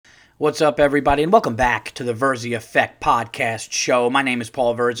What's up, everybody, and welcome back to the Verzi Effect podcast show. My name is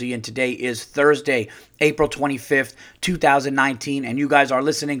Paul Verzi, and today is Thursday, April 25th, 2019, and you guys are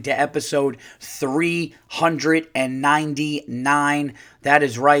listening to episode 399. That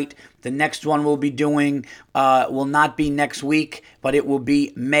is right. The next one we'll be doing will not be next week, but it will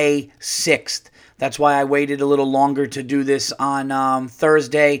be May 6th. That's why I waited a little longer to do this on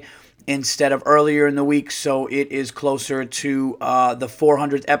Thursday instead of earlier in the week, so it is closer to the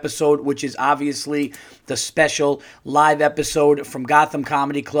 400th episode, which is obviously the special live episode from Gotham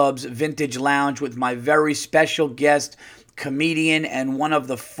Comedy Club's Vintage Lounge with my very special guest, comedian, and one of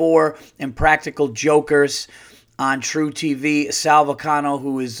the four impractical jokers on True TV, Sal Vulcano,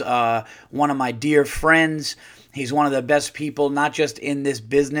 who is one of my dear friends. He's one of the best people, not just in this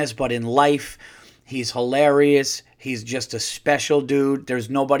business, but in life. He's hilarious. He's just a special dude. There's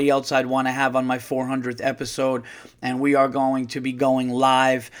nobody else I'd want to have on my 400th episode. And we are going to be going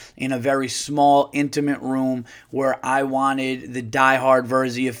live in a very small, intimate room where I wanted the diehard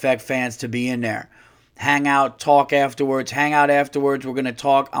Verzi Effect fans to be in there. Hang out, talk afterwards. Hang out afterwards. We're going to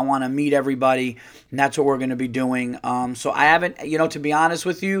talk. I want to meet everybody. And that's what we're going to be doing. So I haven't, to be honest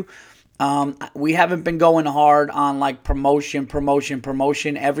with you, we haven't been going hard on like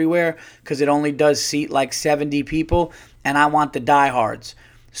promotion everywhere because it only does seat like 70 people, and I want the diehards.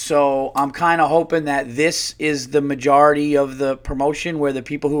 So I'm kind of hoping that this is the majority of the promotion where the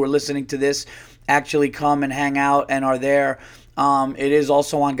people who are listening to this actually come and hang out and are there. It is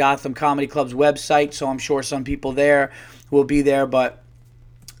also on Gotham Comedy Club's website, so I'm sure some people there will be there, but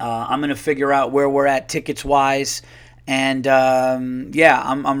I'm going to figure out where we're at tickets-wise. And,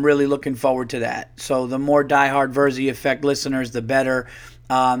 I'm really looking forward to that. So the more diehard Verzi Effect listeners, the better.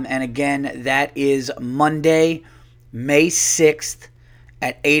 And again, that is Monday, May 6th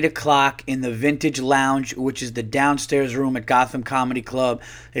at 8 o'clock in the Vintage Lounge, which is the downstairs room at Gotham Comedy Club.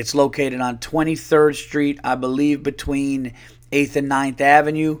 It's located on 23rd Street, I believe, between 8th and 9th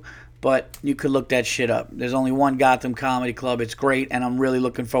Avenue. But you could look that shit up. There's only one Gotham Comedy Club. It's great, and I'm really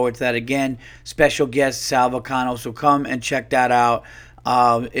looking forward to that again. Special guest, Sal Vulcano, so come and check that out.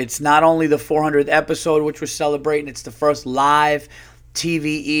 It's not only the 400th episode, which we're celebrating, it's the first live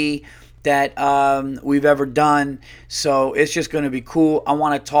TVE that we've ever done. So it's just going to be cool. I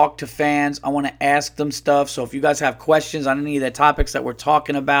want to talk to fans. I want to ask them stuff. So if you guys have questions on any of the topics that we're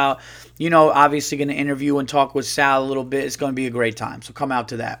talking about, obviously going to interview and talk with Sal a little bit. It's going to be a great time. So come out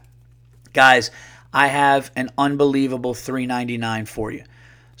to that. Guys, I have an unbelievable $399 for you.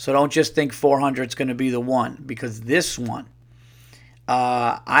 So don't just think 400 is going to be the one, because this one,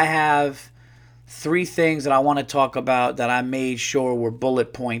 I have three things that I want to talk about that I made sure were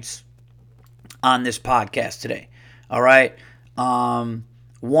bullet points on this podcast today. All right?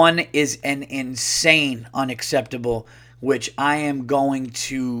 One is an insane unacceptable, which I am going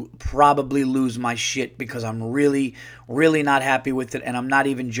to probably lose my shit because I'm really, really not happy with it, and I'm not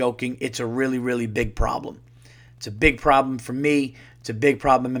even joking. It's a really, really big problem. It's a big problem for me. It's a big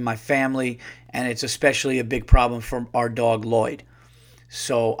problem in my family, and it's especially a big problem for our dog, Lloyd.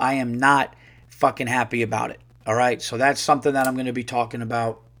 So I am not fucking happy about it, all right? So that's something that I'm going to be talking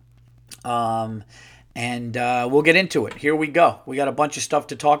about, and we'll get into it. Here we go. We got a bunch of stuff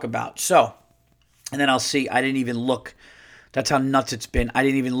to talk about. So, and then I'll see. I didn't even look. That's how nuts it's been. I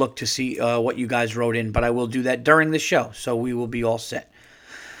didn't even look to see what you guys wrote in, but I will do that during the show, so we will be all set.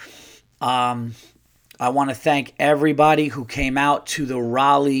 I want to thank everybody who came out to the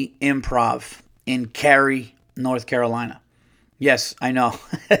Raleigh Improv in Cary, North Carolina. Yes, I know.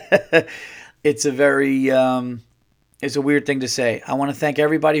 It's a very, it's a weird thing to say. I want to thank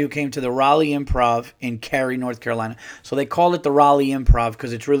everybody who came to the Raleigh Improv in Cary, North Carolina. So they call it the Raleigh Improv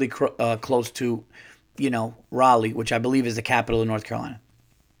because it's really close to Raleigh, which I believe is the capital of North Carolina.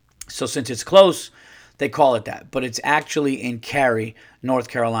 So since it's close, they call it that. But it's actually in Cary, North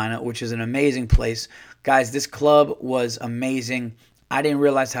Carolina, which is an amazing place. Guys, this club was amazing. I didn't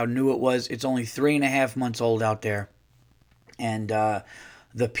realize how new it was. It's only 3.5 months old out there. And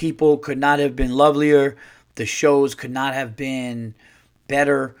the people could not have been lovelier. The shows could not have been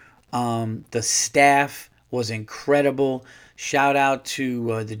better. The staff was incredible. Shout out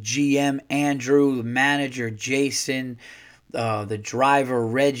to the GM, Andrew, the manager, Jason, the driver,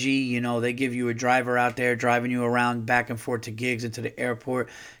 Reggie. They give you a driver out there driving you around back and forth to gigs and to the airport.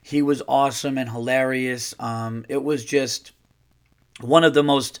 He was awesome and hilarious. It was just one of the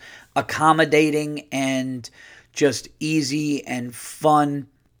most accommodating and just easy and fun,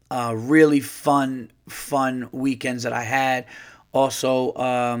 really fun weekends that I had. Also,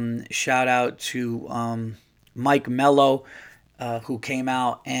 shout out to Mike Mello, who came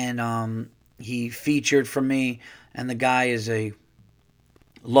out and he featured for me, and the guy is a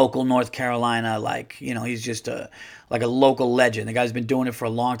local North Carolina, he's just like a local legend. The guy's been doing it for a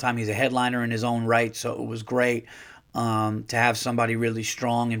long time. He's a headliner in his own right, so it was great to have somebody really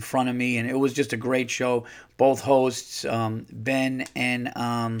strong in front of me, and it was just a great show. Both hosts, Ben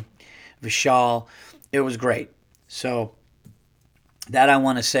and Vishal, it was great. So that I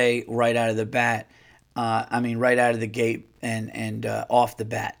want to say right out of the bat. Right out of the gate and off the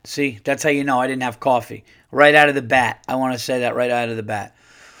bat. See, that's how you know I didn't have coffee. Right out of the bat. I want to say that right out of the bat.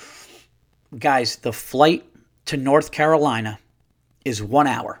 Guys, the flight to North Carolina is 1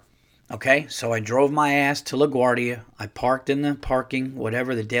 hour. Okay, so I drove my ass to LaGuardia. I parked in the parking,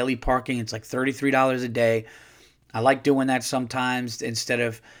 whatever, the daily parking. It's like $33 a day. I like doing that sometimes instead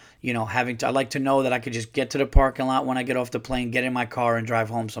of, I like to know that I could just get to the parking lot when I get off the plane, get in my car, and drive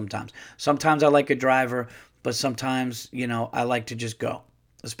home sometimes. Sometimes I like a driver, but sometimes, I like to just go,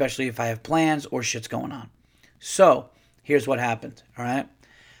 especially if I have plans or shit's going on. So here's what happened, all right?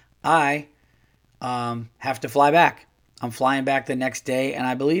 I have to fly back. I'm flying back the next day, and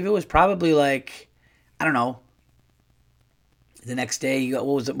I believe it was probably like, I don't know, the next day.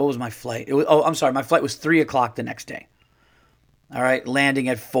 What was my flight? I'm sorry, my flight was 3 o'clock the next day. All right, landing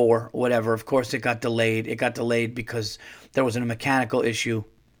at 4, whatever. Of course, it got delayed. It got delayed because there was a mechanical issue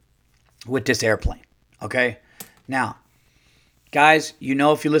with this airplane. Okay, now, guys,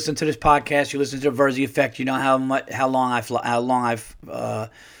 if you listen to this podcast, you listen to the Verzi Effect, you know how long I've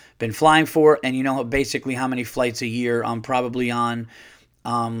been flying for, and you know basically how many flights a year I'm probably on.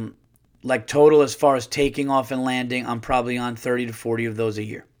 Total as far as taking off and landing, I'm probably on 30 to 40 of those a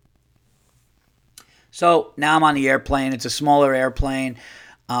year. So now I'm on the airplane. It's a smaller airplane,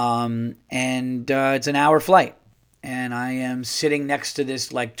 and it's an hour flight. And I am sitting next to this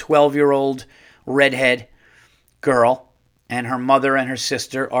 12-year-old redhead girl, and her mother and her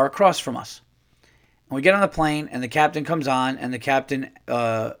sister are across from us. And we get on the plane, and the captain comes on, and the captain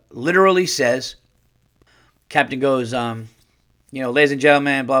literally says, captain goes, ladies and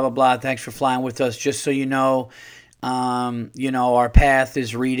gentlemen, blah, blah, blah, thanks for flying with us. Just so you know, our path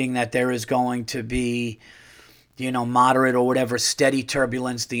is reading that there is going to be, moderate or whatever, steady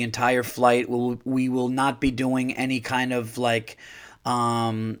turbulence the entire flight. We will not be doing any kind of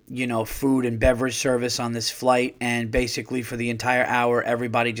food and beverage service on this flight. And basically for the entire hour,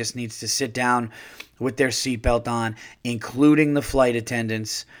 everybody just needs to sit down with their seatbelt on, including the flight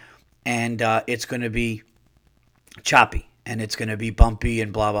attendants. And it's going to be choppy. And it's going to be bumpy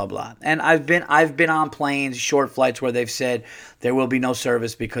and blah, blah, blah. And I've been on planes, short flights, where they've said there will be no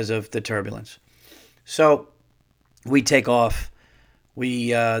service because of the turbulence. So we take off.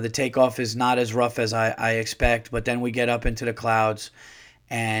 The takeoff is not as rough as I expect, but then we get up into the clouds.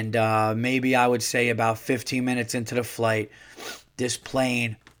 And maybe I would say about 15 minutes into the flight, this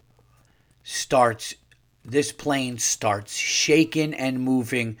plane starts shaking and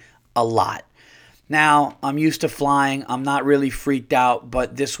moving a lot. Now, I'm used to flying. I'm not really freaked out,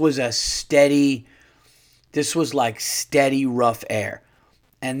 but this was steady rough air.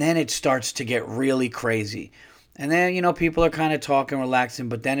 And then it starts to get really crazy. And then, people are kind of talking, relaxing,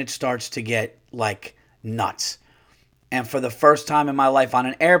 but then it starts to get nuts. And for the first time in my life on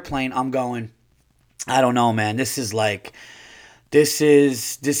an airplane, I'm going, I don't know, man. This is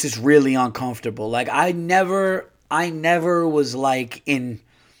really uncomfortable. I never was in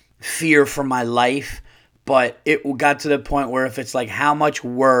fear for my life, but it got to the point where if it's how much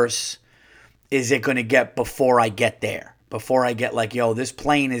worse is it going to get before I get there? Before I get this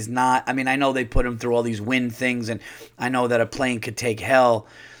plane is not, I know they put them through all these wind things, and I know that a plane could take hell,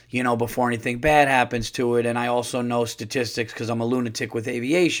 before anything bad happens to it. And I also know statistics, because I'm a lunatic with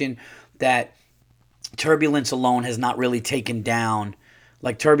aviation, that turbulence alone has not really taken down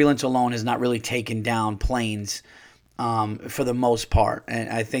planes for the most part. And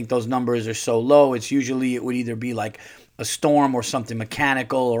I think those numbers are so low, it would either be a storm or something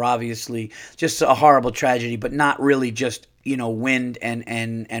mechanical, or obviously just a horrible tragedy, but not really just, wind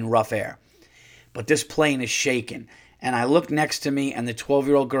and rough air. But this plane is shaking. And I look next to me, and the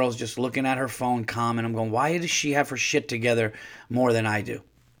 12-year-old girl's just looking at her phone, calm, and I'm going, why does she have her shit together more than I do?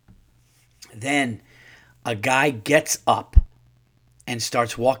 Then a guy gets up and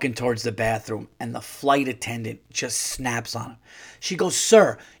starts walking towards the bathroom, and the flight attendant just snaps on him. She goes,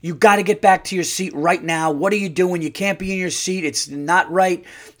 "Sir, you got to get back to your seat right now. What are you doing? You can't be in your seat. It's not right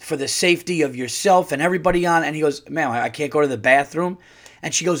for the safety of yourself and everybody on." And he goes, "Ma'am, I can't go to the bathroom."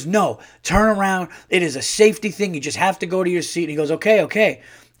 And she goes, "No, turn around. It is a safety thing. You just have to go to your seat." And he goes, okay.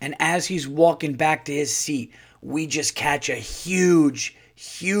 And as he's walking back to his seat, we just catch a huge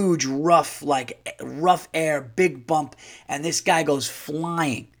rough air, big bump, and this guy goes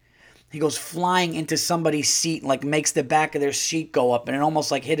flying. He goes flying into somebody's seat, like makes the back of their seat go up, and it almost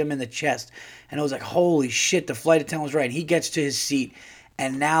like hit him in the chest. And it was like, holy shit, the flight attendant was right. He gets to his seat,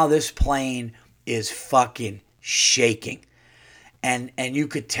 and now this plane is fucking shaking. And you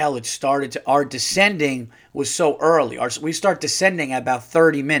could tell it started to, our descending was so early. We start descending at about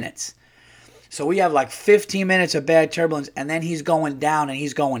 30 minutes. So we have like 15 minutes of bad turbulence, and then he's going down, and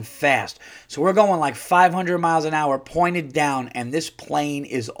he's going fast. So we're going like 500 miles an hour pointed down, and this plane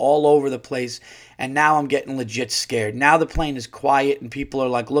is all over the place. And now I'm getting legit scared. Now the plane is quiet, and people are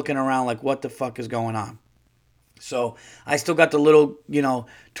like looking around like, what the fuck is going on? So I still got the little,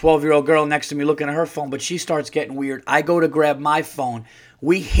 12-year-old girl next to me looking at her phone, but she starts getting weird. I go to grab my phone.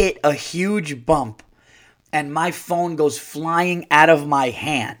 We hit a huge bump, and my phone goes flying out of my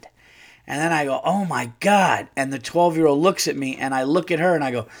hand. And then I go, oh my God. And the 12-year-old looks at me, and I look at her, and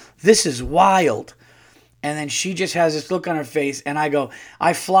I go, this is wild. And then she just has this look on her face, and I go,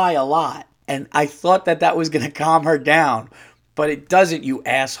 I fly a lot. And I thought that was going to calm her down. But it doesn't, you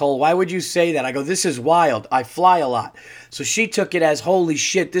asshole. Why would you say that? I go, this is wild. I fly a lot. So she took it as, holy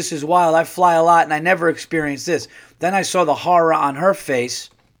shit, this is wild. I fly a lot, and I never experienced this. Then I saw the horror on her face.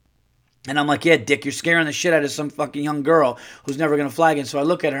 And I'm like, yeah, dick, you're scaring the shit out of some fucking young girl who's never going to fly again. So I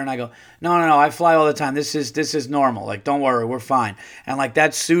look at her and I go, no, I fly all the time. This is normal. Like, don't worry, we're fine. And like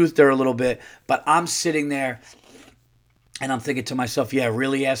that soothed her a little bit. But I'm sitting there and I'm thinking to myself, yeah,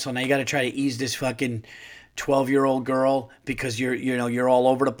 really, asshole. Now you got to try to ease this fucking 12-year-old girl because you're all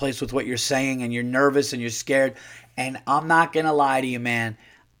over the place with what you're saying and you're nervous and you're scared. And I'm not going to lie to you, man.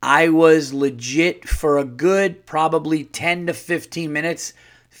 I was legit for a good probably 10 to 15 minutes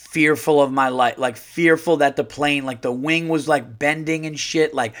fearful of my life, like fearful that the plane, like the wing was like bending and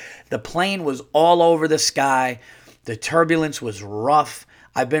shit. Like the plane was all over the sky. The turbulence was rough.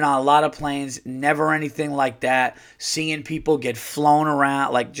 I've been on a lot of planes, never anything like that. Seeing people get flown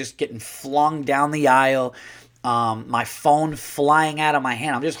around, like just getting flung down the aisle. My phone flying out of my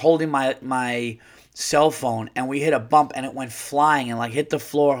hand. I'm just holding my cell phone, and we hit a bump, and it went flying and like hit the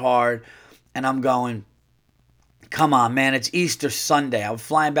floor hard. And I'm going, come on, man, it's Easter Sunday. I'm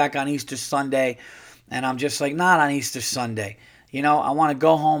flying back on Easter Sunday, and I'm just like, not on Easter Sunday. I want to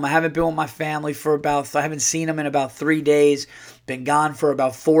go home. I haven't been with my family I haven't seen them in about 3 days. Been gone for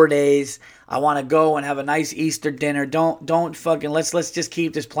about 4 days. I want to go and have a nice Easter dinner. Don't fucking, let's just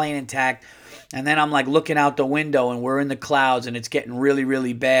keep this plane intact. And then I'm like looking out the window, and we're in the clouds, and it's getting really,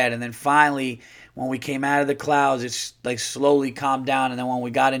 really bad. And then finally, when we came out of the clouds, it's like slowly calmed down. And then when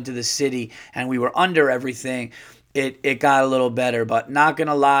we got into the city and we were under everything, it got a little better. But not going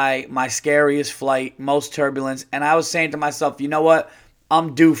to lie, my scariest flight, most turbulence. And I was saying to myself, you know what?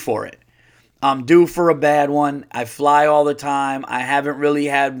 I'm due for it. I'm due for a bad one. I fly all the time. I haven't really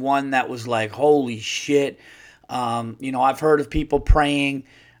had one that was like, holy shit. I've heard of people praying.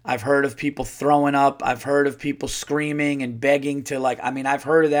 I've heard of people throwing up. I've heard of people screaming and begging to I've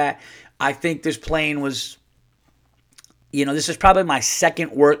heard of that. I think this plane was, this is probably my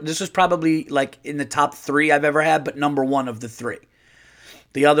second worst. This was probably like in the top 3 I've ever had, but number 1 of the 3.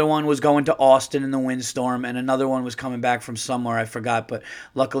 The other one was going to Austin in the windstorm, and another one was coming back from somewhere, I forgot. But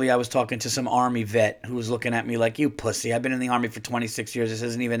luckily I was talking to some Army vet who was looking at me like, you pussy, I've been in the Army for 26 years. This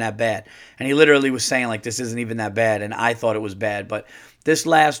isn't even that bad. And he literally was saying like, this isn't even that bad. And I thought it was bad. But this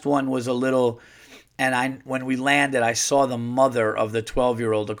last one was a little, and when we landed, I saw the mother of the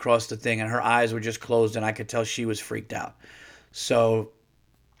 12-year-old across the thing, and her eyes were just closed, and I could tell she was freaked out. So,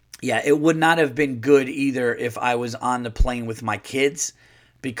 yeah, it would not have been good either if I was on the plane with my kids,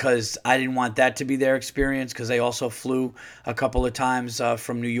 because I didn't want that to be their experience, because they also flew a couple of times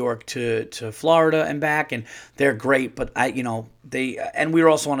from New York to Florida and back, and they're great, but and we were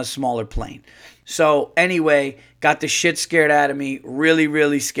also on a smaller plane. So anyway, got the shit scared out of me, really,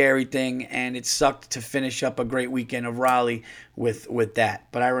 really scary thing, and it sucked to finish up a great weekend of Raleigh with that.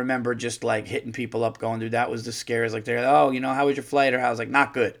 But I remember just like hitting people up going, dude, that was the scariest. Like they're like, oh, how was your flight? Or I was like,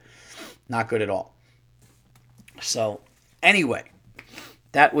 not good at all. So anyway,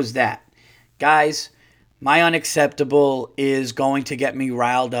 that was that. Guys, my unacceptable is going to get me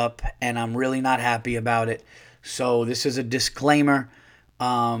riled up, and I'm really not happy about it. So this is a disclaimer.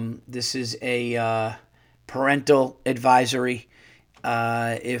 This is a parental advisory.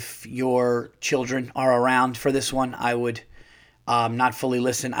 If your children are around for this one, I would not fully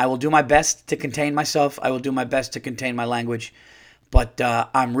listen. I will do my best to contain myself. I will do my best to contain my language. But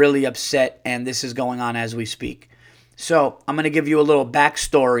I'm really upset, and this is going on as we speak. So I'm going to give you a little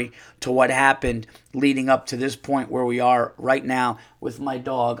backstory to what happened leading up to this point where we are right now with my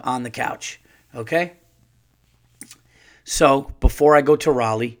dog on the couch. Okay? So before I go to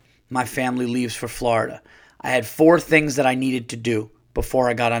Raleigh, my family leaves for Florida. I had 4 things that I needed to do before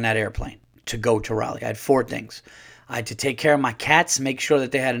I got on that airplane to go to Raleigh. I had 4 things. I had to take care of my cats, make sure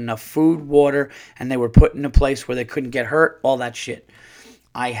that they had enough food, water, and they were put in a place where they couldn't get hurt, all that shit.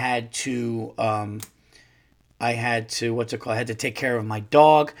 I had to I had to take care of my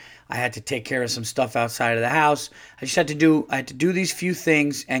dog. I had to take care of some stuff outside of the house. I had to do these few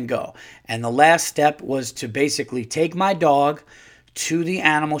things and go. And the last step was to basically take my dog to the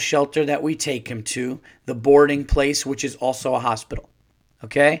animal shelter that we take him to, the boarding place, which is also a hospital.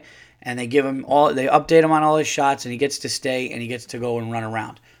 Okay? And they update him on all his shots, and he gets to stay, and he gets to go and run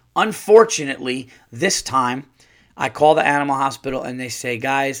around. Unfortunately, this time, I call the animal hospital, and they say,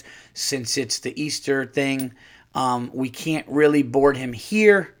 guys, since it's the Easter thing, we can't really board him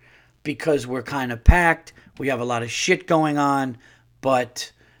here because we're kind of packed. We have a lot of shit going on,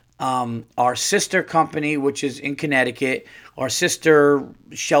 but our sister company, which is in Connecticut, our sister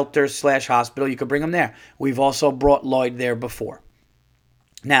shelter / hospital, you could bring him there. We've also brought Lloyd there before.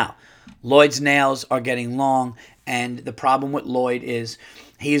 Now, Lloyd's nails are getting long, and the problem with Lloyd is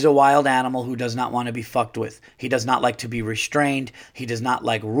he's a wild animal who does not want to be fucked with. He does not like to be restrained. He does not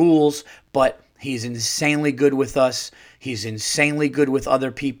like rules, but he's insanely good with us. He's insanely good with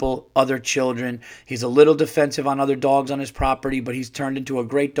other people, other children. He's a little defensive on other dogs on his property, but he's turned into a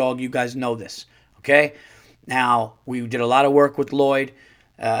great dog. You guys know this, okay? Now, we did a lot of work with Lloyd.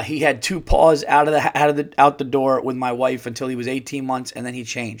 He had 2 paws out the door with my wife until he was 18 months, and then he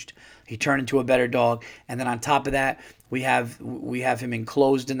changed. He turned into a better dog, and then on top of that, we have him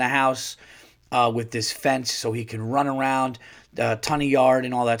enclosed in the house with this fence so he can run around, a ton of yard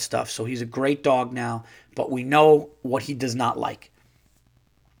and all that stuff. So he's a great dog now, but we know what he does not like.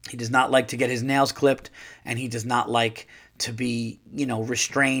 He does not like to get his nails clipped, and he does not like to be,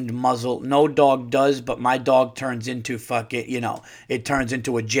 restrained, muzzled. No dog does, but my dog turns into it turns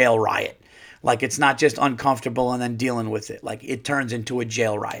into a jail riot. Like, it's not just uncomfortable and then dealing with it. Like, it turns into a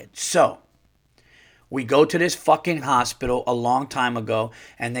jail riot. So, we go to this fucking hospital a long time ago,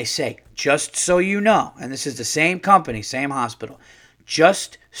 and they say, just so you know, and this is the same company, same hospital,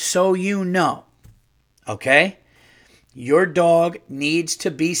 just so you know, okay? Your dog needs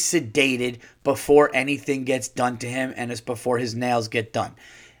to be sedated before anything gets done to him, and it's before his nails get done.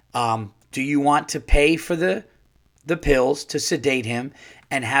 Do you want to pay for the pills to sedate him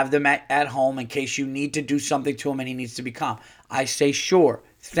and have them at home in case you need to do something to him and he needs to be calm? I say, sure.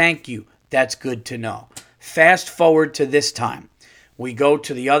 Thank you. That's good to know. Fast forward to this time. We go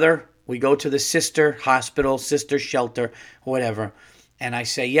to the sister hospital, sister shelter, whatever. And I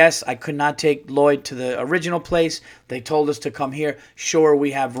say, yes, I could not take Lloyd to the original place. They told us to come here. Sure,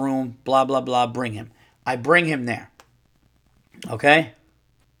 we have room, blah, blah, blah. Bring him. I bring him there. Okay?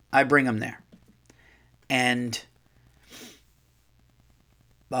 I bring him there. And,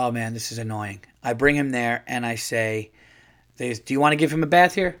 oh man, this is annoying. I bring him there and I say, do you want to give him a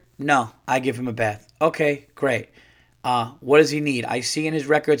bath here? No, I give him a bath. Okay, great. What does he need? I see in his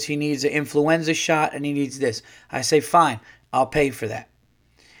records he needs an influenza shot and he needs this. I say, fine, I'll pay for that.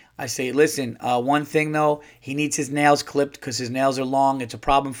 I say, listen, one thing though, he needs his nails clipped because his nails are long. It's a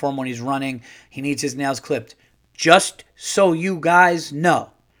problem for him when he's running. He needs his nails clipped. Just so you guys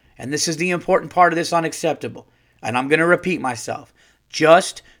know, and this is the important part of this unacceptable, and I'm going to repeat myself.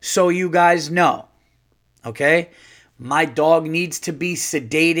 Just so you guys know, okay? My dog needs to be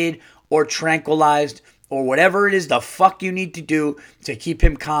sedated or tranquilized or whatever it is the fuck you need to do to keep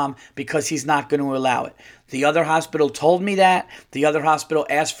him calm because he's not going to allow it. The other hospital told me that. The other hospital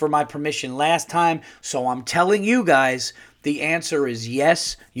asked for my permission last time. So I'm telling you guys, the answer is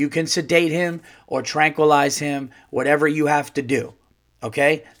yes. You can sedate him or tranquilize him, whatever you have to do.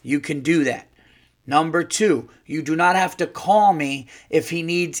 Okay? You can do that. Number 2, you do not have to call me if he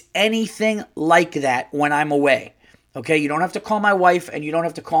needs anything like that when I'm away. Okay? You don't have to call my wife and you don't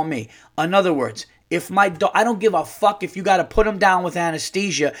have to call me. In other words, if my dog, I don't give a fuck if you got to put him down with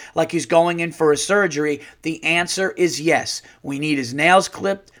anesthesia like he's going in for a surgery. The answer is yes. We need his nails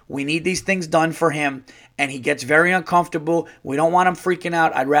clipped. We need these things done for him. And he gets very uncomfortable. We don't want him freaking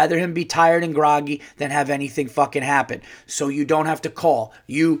out. I'd rather him be tired and groggy than have anything fucking happen. So you don't have to call.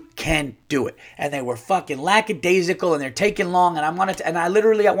 You can do it. And they were fucking lackadaisical and they're taking long. And and I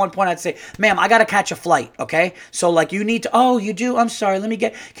literally at one point I'd say, ma'am, I got to catch a flight. Okay. So like you need to, oh, you do? I'm sorry.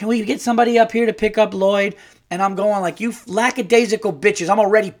 Can we get somebody up here to pick up Lloyd? And I'm going like, you lackadaisical bitches. I'm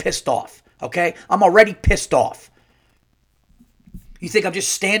already pissed off. Okay. I'm already pissed off. You think I'm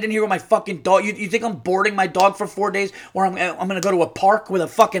just standing here with my fucking dog? You think I'm boarding my dog for 4 days or I'm going to go to a park with a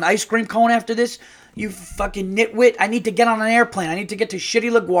fucking ice cream cone after this? You fucking nitwit. I need to get on an airplane. I need to get to shitty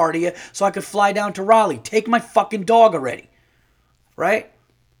LaGuardia so I could fly down to Raleigh. Take my fucking dog already. Right?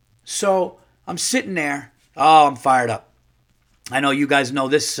 So I'm sitting there. Oh, I'm fired up. I know you guys know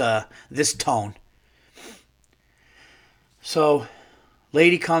this tone. So,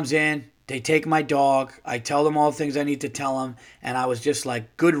 lady comes in. They take my dog. I tell them all the things I need to tell them. And I was just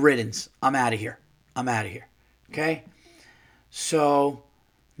like, good riddance. I'm out of here. I'm out of here. Okay? So,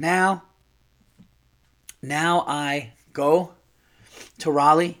 now I go to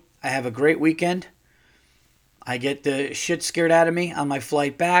Raleigh. I have a great weekend. I get the shit scared out of me on my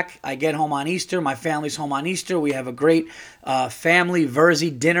flight back. I get home on Easter. My family's home on Easter. We have a great family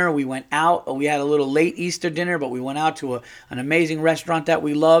Verzi dinner. We went out. We had a little late Easter dinner, but we went out to an amazing restaurant that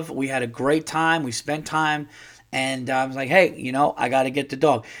we love. We had a great time. We spent time. And I was like, hey, I got to get the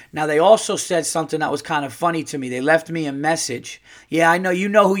dog. Now, they also said something that was kind of funny to me. They left me a message. Yeah, I know. You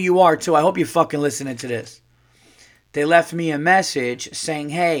know who you are, too. I hope you're fucking listening to this. They left me a message saying,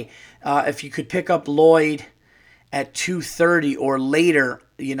 hey, if you could pick up Lloyd at 2:30 or later,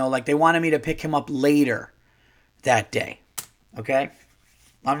 like they wanted me to pick him up later that day. Okay?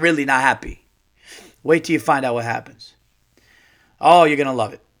 I'm really not happy. Wait till you find out what happens. Oh, you're going to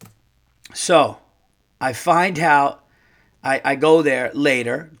love it. So, I find out, I go there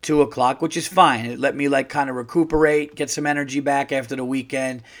later, 2 o'clock, which is fine. It let me kind of recuperate, get some energy back after the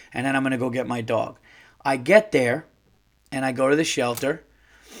weekend, and then I'm going to go get my dog. I get there, and I go to the shelter,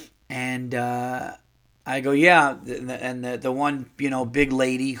 and I go, yeah, and the one, big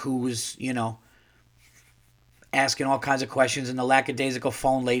lady who was, asking all kinds of questions, and the lackadaisical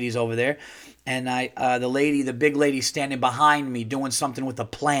phone ladies over there, and the big lady standing behind me doing something with a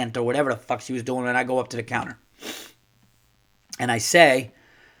plant or whatever the fuck she was doing, and I go up to the counter. And I say,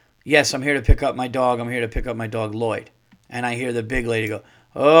 yes, I'm here to pick up my dog. I'm here to pick up my dog, Lloyd. And I hear the big lady go,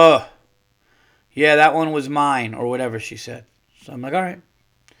 oh, yeah, that one was mine, or whatever she said. So I'm like, all right.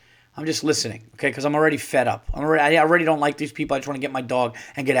 I'm just listening, okay, because I'm already fed up. I already don't like these people. I just want to get my dog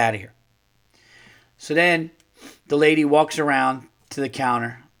and get out of here. So then the lady walks around to the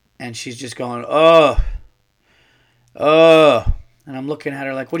counter, and she's just going, oh. And I'm looking at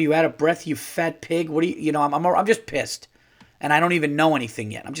her like, what, are you out of breath, you fat pig? What do you, I'm just pissed. And I don't even know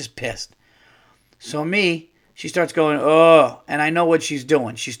anything yet. I'm just pissed. So she starts going, oh, and I know what she's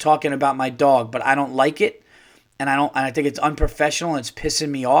doing. She's talking about my dog, but I don't like it. And I think it's unprofessional, and it's pissing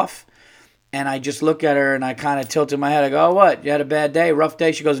me off. And I just look at her, and I kind of tilted my head. I go, oh, what? You had a bad day, rough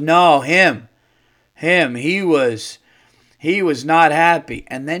day? She goes, no, him. He was not happy.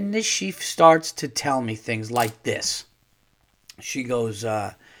 And then she starts to tell me things like this. She goes,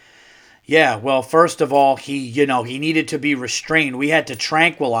 yeah, well, first of all, he needed to be restrained. We had to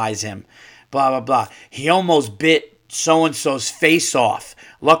tranquilize him, blah, blah, blah. He almost bit so-and-so's face off.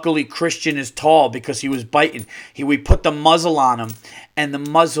 Luckily, Christian is tall because he was biting. We put the muzzle on him, and the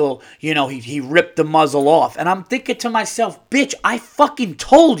muzzle, he ripped the muzzle off. And I'm thinking to myself, bitch, I fucking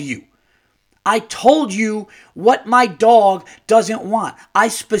told you. I told you what my dog doesn't want. I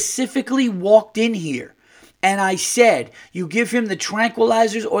specifically walked in here and I said, you give him the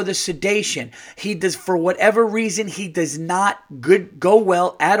tranquilizers or the sedation. He does, for whatever reason, he does not go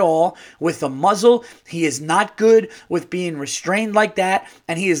well at all with a muzzle. He is not good with being restrained like that.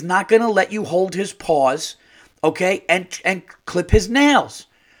 And he is not going to let you hold his paws, okay, and clip his nails.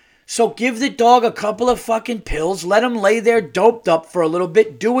 So give the dog a couple of fucking pills, let him lay there doped up for a little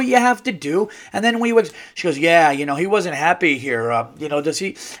bit, do what you have to do, and then she goes, yeah, he wasn't happy here, does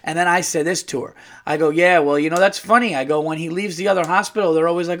he? And then I said this to her. I go, yeah, well, that's funny. I go, when he leaves the other hospital, they're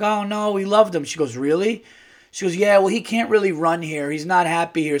always like, oh, no, we loved him. She goes, really? She goes, yeah, well, he can't really run here. He's not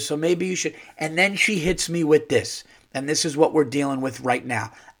happy here, so maybe you should. And then she hits me with this, and this is what we're dealing with right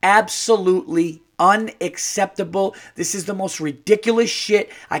now. Absolutely unacceptable. This is the most ridiculous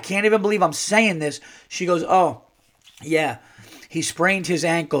shit. I can't even believe I'm saying this. She goes, oh, yeah, he sprained his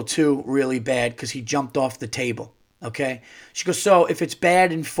ankle too really bad because he jumped off the table. Okay? She goes, so if it's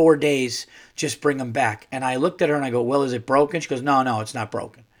bad in 4 days, just bring him back. And I looked at her and I go, well, is it broken? She goes, no, it's not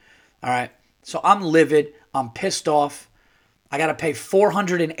broken. All right? So I'm livid. I'm pissed off. I got to pay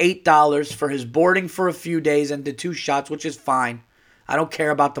 $408 for his boarding for a few days and the 2 shots, which is fine. I don't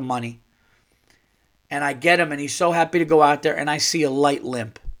care about the money. And I get him, and he's so happy to go out there, and I see a light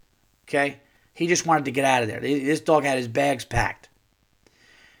limp. Okay? He just wanted to get out of there. This dog had his bags packed.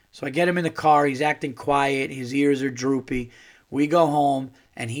 So I get him in the car. He's acting quiet. His ears are droopy. We go home,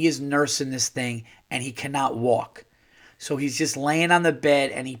 and he is nursing this thing, and he cannot walk. So he's just laying on the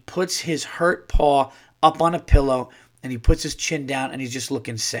bed, and he puts his hurt paw up on a pillow, and he puts his chin down, and he's just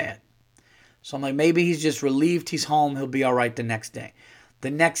looking sad. So I'm like, maybe he's just relieved he's home. He'll be all right the next day.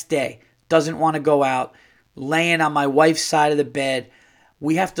 The next day, doesn't want to go out, laying on my wife's side of the bed.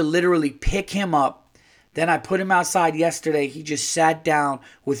 We have to literally pick him up. Then I put him outside yesterday. He just sat down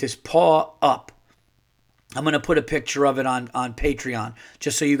with his paw up. I'm going to put a picture of it on Patreon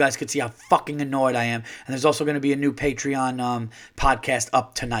just so you guys can see how fucking annoyed I am. And there's also going to be a new Patreon podcast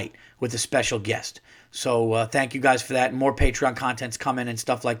up tonight with a special guest. So thank you guys for that. More Patreon content's coming and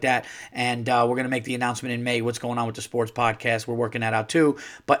stuff like that. And we're going to make the announcement in May what's going on with the sports podcast. We're working that out too.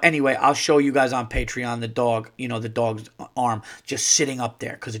 But anyway, I'll show you guys on Patreon the dog's arm just sitting up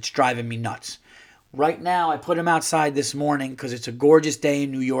there because it's driving me nuts. Right now, I put him outside this morning because it's a gorgeous day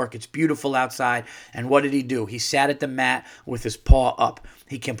in New York. It's beautiful outside. And what did he do? He sat at the mat with his paw up.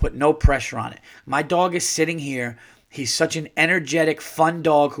 He can put no pressure on it. My dog is sitting here. He's such an energetic, fun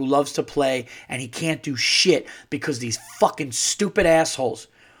dog who loves to play, and he can't do shit because these fucking stupid assholes,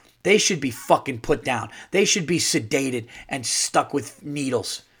 they should be fucking put down. They should be sedated and stuck with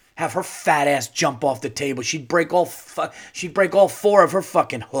needles. Have her fat ass jump off the table. She'd break all four of her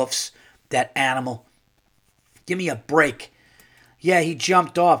fucking hoofs. That animal. Give me a break. Yeah, he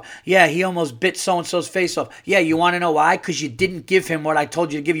jumped off. Yeah, he almost bit so-and-so's face off. Yeah, you want to know why? Because you didn't give him what I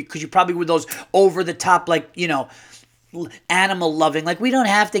told you to give you. Because you probably were those over-the-top, animal loving. Like, we don't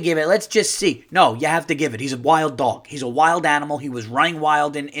have to give it. Let's just see. No, you have to give it. He's a wild dog. He's a wild animal. He was running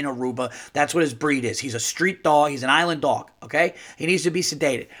wild in Aruba. That's what his breed is. He's a street dog. He's an island dog. Okay? He needs to be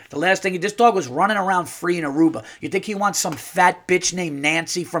sedated. The last thing, this dog was running around free in Aruba. You think he wants some fat bitch named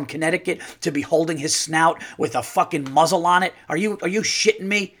Nancy from Connecticut to be holding his snout with a fucking muzzle on it? Are you shitting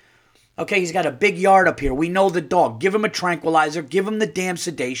me? Okay, he's got a big yard up here. We know the dog. Give him a tranquilizer. Give him the damn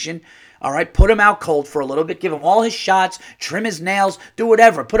sedation. All right, put him out cold for a little bit. Give him all his shots. Trim his nails. Do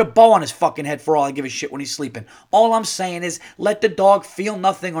whatever. Put a bow on his fucking head for all I give a shit when he's sleeping. All I'm saying is let the dog feel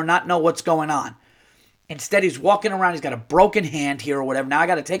nothing or not know what's going on. Instead, he's walking around. He's got a broken hand here or whatever. Now I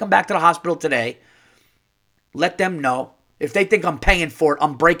got to take him back to the hospital today. Let them know. If they think I'm paying for it,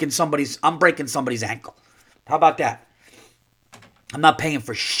 I'm breaking somebody's ankle. How about that? I'm not paying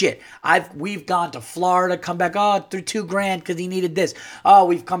for shit. We've gone to Florida, come back, through $2,000 because he needed this. Oh,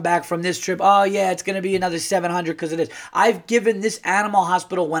 we've come back from this trip. Oh, yeah, it's going to be another $700 because of this. I've given this animal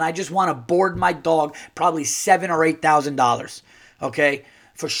hospital, when I just want to board my dog, probably $7,000 or $8,000, okay,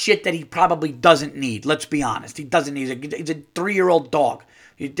 for shit that he probably doesn't need. Let's be honest. He doesn't need. He's a 3-year-old dog.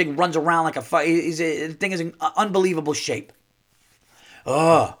 The thing runs around like the thing is in unbelievable shape.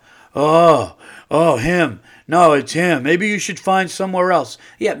 Him. No, it's him. Maybe you should find somewhere else.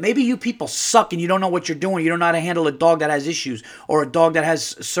 Yeah, maybe you people suck and you don't know what you're doing. You don't know how to handle a dog that has issues or a dog that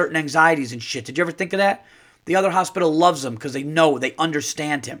has certain anxieties and shit. Did you ever think of that? The other hospital loves him because they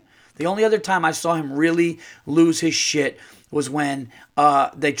understand him. The only other time I saw him really lose his shit was when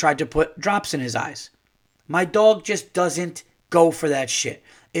they tried to put drops in his eyes. My dog just doesn't go for that shit.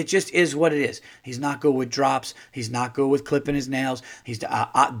 It just is what it is. He's not good with drops. He's not good with clipping his nails. He's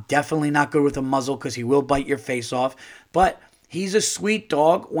definitely not good with a muzzle because he will bite your face off. But he's a sweet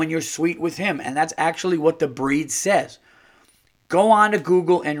dog when you're sweet with him. And that's actually what the breed says. Go on to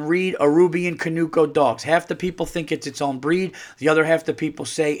Google and read Arubian Canuco dogs. Half the people think it's its own breed. The other half the people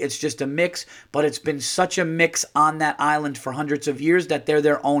say it's just a mix. But it's been such a mix on that island for hundreds of years that they're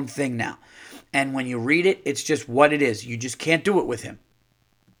their own thing now. And when you read it, it's just what it is. You just can't do it with him.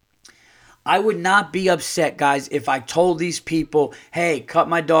 I would not be upset, guys, if I told these people, hey, cut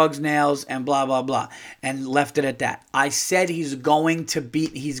my dog's nails and blah, blah, blah, and left it at that. I said he's going to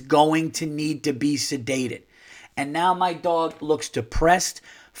need to be sedated. And now my dog looks depressed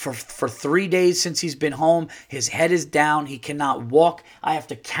for 3 days since he's been home. His head is down. He cannot walk. I have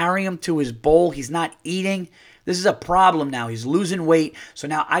to carry him to his bowl. He's not eating. This is a problem now. He's losing weight. So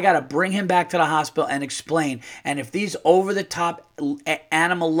now I got to bring him back to the hospital and explain. And if these over-the-top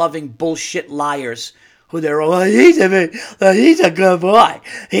animal-loving bullshit liars who they're all, he's a good boy.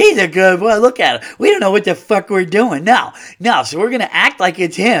 He's a good boy. Look at him. We don't know what the fuck we're doing. No. So we're going to act like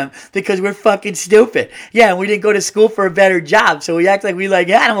it's him because we're fucking stupid. Yeah, and we didn't go to school for a better job. So we act like we like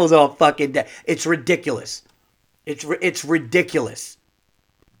animals all fucking day. It's ridiculous. It's ridiculous.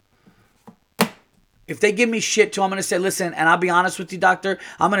 If they give me shit too, I'm going to say, listen, and I'll be honest with you, doctor,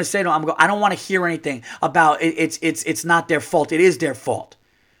 I'm going to say to them, I don't want to hear anything about it. It's not their fault. It is their fault.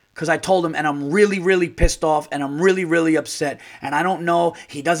 Because I told him, and I'm really, really pissed off, and I'm really, really upset, and I don't know,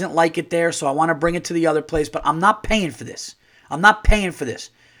 he doesn't like it there, so I want to bring it to the other place, but I'm not paying for this. I'm not paying for this.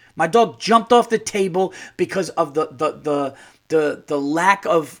 My dog jumped off the table because of the lack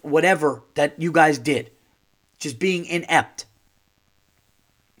of whatever that you guys did. Just being inept.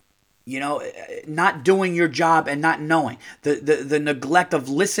 You know, not doing your job and not knowing. The neglect of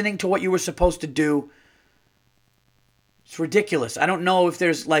listening to what you were supposed to do. It's ridiculous. I don't know if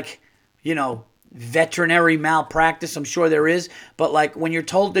there's veterinary malpractice. I'm sure there is. But when you're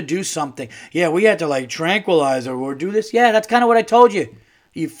told to do something, yeah, we had to tranquilize her or do this. Yeah, that's kind of what I told you.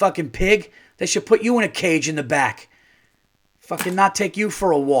 You fucking pig. They should put you in a cage in the back. Fucking not take you for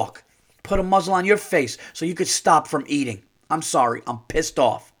a walk. Put a muzzle on your face so you could stop from eating. I'm sorry. I'm pissed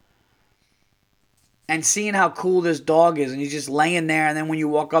off. And seeing how cool this dog is, and he's just laying there, and then when you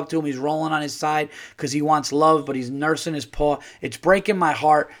walk up to him, he's rolling on his side because he wants love, but he's nursing his paw. It's breaking my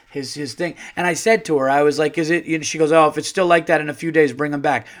heart, his thing. And I said to her, I was like, is it, you know, she goes, oh, if it's still like that in a few days, bring him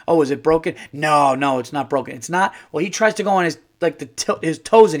back. Oh, is it broken? No, it's not broken. It's not. Well, he tries to go on his, his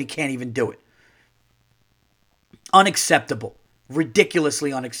toes, and he can't even do it. Unacceptable.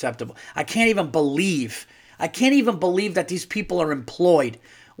 Ridiculously unacceptable. I can't even believe that these people are employed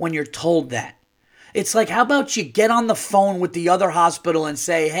when you're told that. It's like, how about you get on the phone with the other hospital and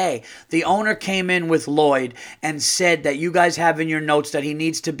say, hey, the owner came in with Lloyd and said that you guys have in your notes that he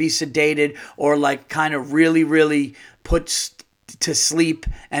needs to be sedated or like kind of really, really put to sleep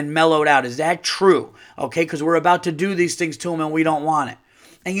and mellowed out. Is that true? Okay, because we're about to do these things to him and we don't want it.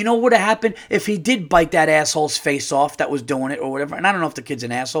 And you know what would have happened if he did bite that asshole's face off that was doing it or whatever? And I don't know if the kid's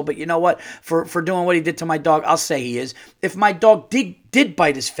an asshole, but you know what? For doing what he did to my dog, I'll say he is. If my dog did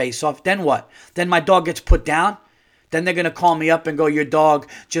bite his face off, then what? Then my dog gets put down? Then they're going to call me up and go, your dog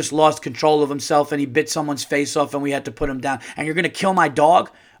just lost control of himself and he bit someone's face off and we had to put him down. And you're going to kill my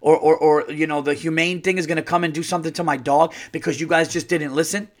dog? Or you know, the humane thing is going to come and do something to my dog because you guys just didn't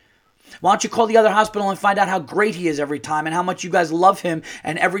listen? Why don't you call the other hospital and find out how great he is every time and how much you guys love him?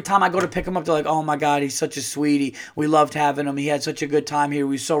 And every time I go to pick him up, they're like, oh my God, he's such a sweetie. We loved having him. He had such a good time here.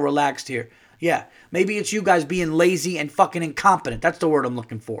 We were so relaxed here. Yeah, maybe it's you guys being lazy and fucking incompetent. That's the word I'm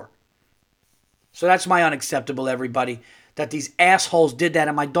looking for. So that's my unacceptable, everybody. That these assholes did that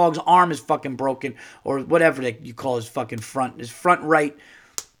and my dog's arm is fucking broken or whatever you call his fucking front. His front right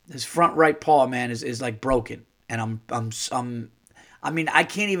paw, man, is like broken. And I mean, I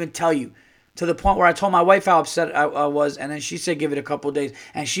can't even tell you to the point where I told my wife how upset I was, and then she said give it a couple of days,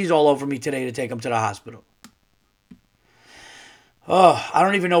 and she's all over me today to take him to the hospital. Oh, I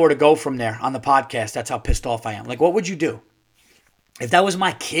don't even know where to go from there on the podcast. That's how pissed off I am. Like, what would you do? If that was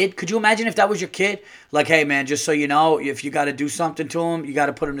my kid, could you imagine if that was your kid? Like, hey, man, just so you know, if you got to do something to him, you got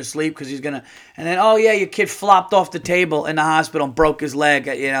to put him to sleep because he's going to... And then, oh, yeah, your kid flopped off the table in the hospital and broke his leg.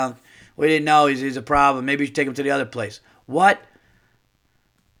 You know, we didn't know he's a problem. Maybe you should take him to the other place. What?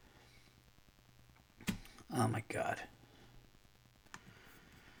 Oh, my God.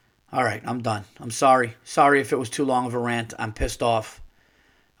 All right, I'm done. I'm sorry. Sorry if it was too long of a rant. I'm pissed off.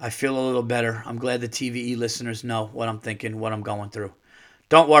 I feel a little better. I'm glad the TVE listeners know what I'm thinking, what I'm going through.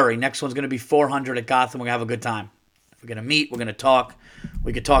 Don't worry. Next one's going to be 400 at Gotham. We're going to have a good time. We're going to meet. We're going to talk.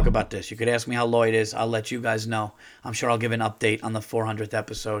 We could talk about this. You could ask me how Lloyd is. I'll let you guys know. I'm sure I'll give an update on the 400th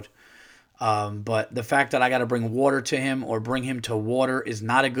episode. But the fact that I got to bring water to him or bring him to water is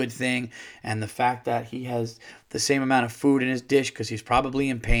not a good thing. And the fact that he has the same amount of food in his dish because he's probably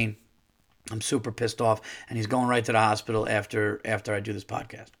in pain, I'm super pissed off. And he's going right to the hospital after I do this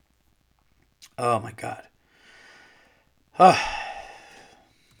podcast. Oh, my God.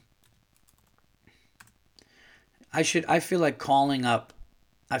 I feel like calling up.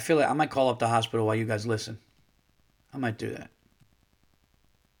 I feel like I might call up the hospital while you guys listen. I might do that.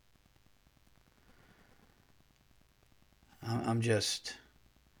 I'm just,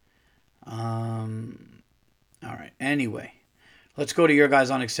 all right. Anyway, let's go to your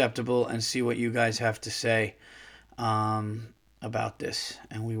guys' unacceptable and see what you guys have to say, about this,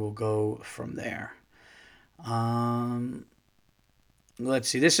 and we will go from there. Let's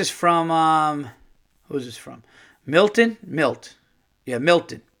see. This is from, who is this from? Milton? Yeah,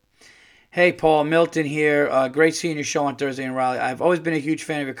 Milton. Hey, Paul, Milton here. Great seeing your show on Thursday in Raleigh. I've always been a huge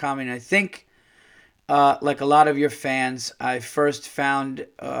fan of your comedy, and I think, like a lot of your fans, I first found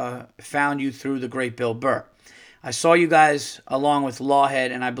you through the great Bill Burr. I saw you guys along with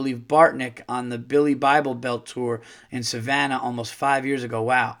Lawhead and I believe Bartnick on the Billy Bible Belt tour in Savannah almost 5 years ago.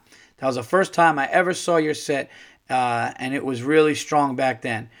 Wow. That was the first time I ever saw your set, and it was really strong back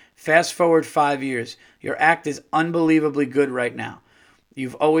then. Fast forward 5 years. Your act is unbelievably good right now.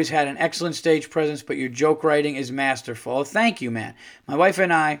 You've always had an excellent stage presence, but your joke writing is masterful. Oh, thank you, man. My wife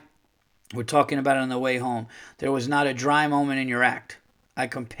and I were talking about it on the way home. There was not a dry moment in your act. I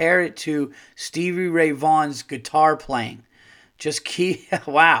compare it to Stevie Ray Vaughan's guitar playing. Just kept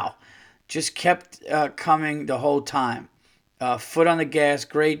coming the whole time. Foot on the gas,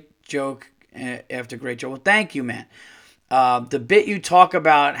 great joke after great joke. Well, thank you, man. The bit you talk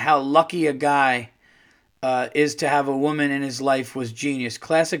about how lucky a guy is to have a woman in his life was genius.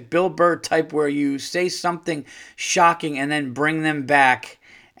 Classic Bill Burr type where you say something shocking and then bring them back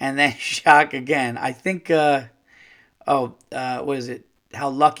and then shock again. I think, what is it? How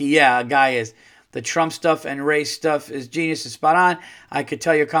lucky, a guy is. The Trump stuff and race stuff is genius and spot on. I could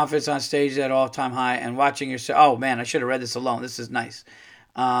tell your confidence on stage is at all-time high. And watching your show, oh man, I should have read this alone. This is nice.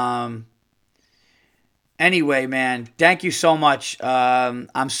 Anyway, man, thank you so much.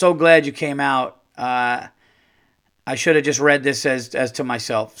 I'm so glad you came out. I should have just read this as to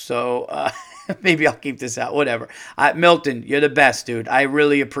myself. So maybe I'll keep this out. Whatever. Milton, you're the best, dude. I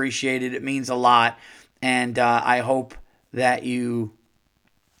really appreciate it. It means a lot, and I hope that you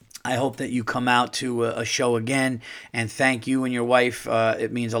come out to a show again. And thank you and your wife.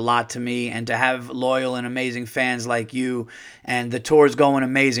 It means a lot to me, and to have loyal and amazing fans like you. And the tour is going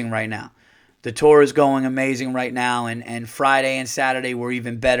amazing right now. The tour is going amazing right now, and Friday and Saturday were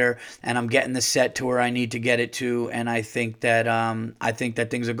even better, and I'm getting the set to where I need to get it to, and I think that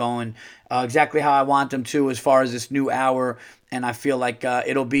things are going exactly how I want them to as far as this new hour, and I feel like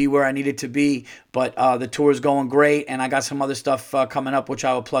it'll be where I need it to be, but the tour is going great, and I got some other stuff coming up, which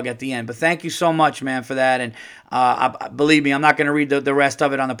I will plug at the end. But thank you so much, man, for that, and believe me, I'm not going to read the rest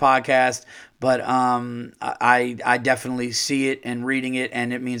of it on the podcast, but I definitely see it and reading it,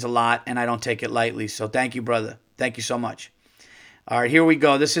 and it means a lot, and I don't take it lightly. So thank you, brother. Thank you so much. All right, here we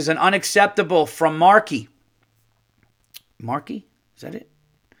go. This is an unacceptable from Marky. Marky? Is that it?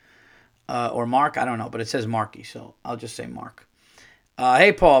 Or Mark? I don't know, but it says Marky, so I'll just say Mark.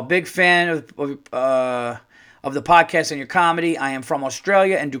 Hey, Paul. Big fan of the podcast and your comedy. I am from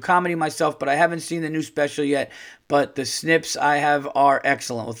Australia and do comedy myself, but I haven't seen the new special yet. But the snips I have are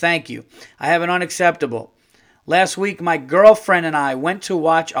excellent. Well, thank you. I have an unacceptable. Last week, my girlfriend and I went to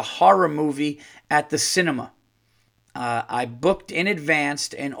watch a horror movie at the cinema. I booked in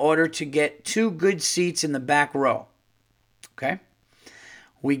advance in order to get 2 good seats in the back row. Okay?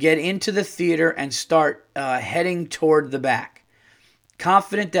 We get into the theater and start heading toward the back.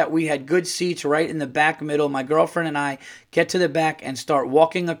 Confident that we had good seats right in the back middle, my girlfriend and I get to the back and start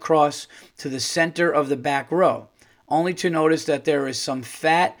walking across to the center of the back row, only to notice that there is some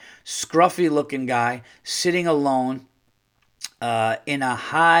fat, scruffy-looking guy sitting alone in a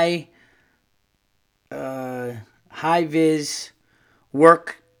high-vis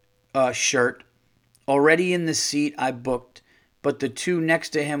work shirt, already in the seat I booked, but the 2 next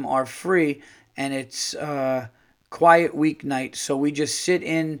to him are free, and it's quiet weeknight, so we just sit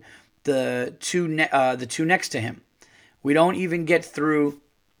in the two next to him. We don't even get through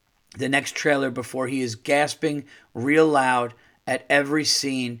the next trailer before he is gasping real loud at every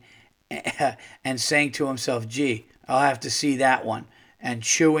scene and saying to himself, gee, I'll have to see that one, and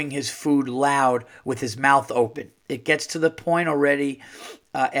chewing his food loud with his mouth open. It gets to the point already,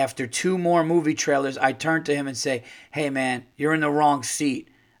 after 2 more movie trailers, I turn to him and say, hey man, you're in the wrong seat.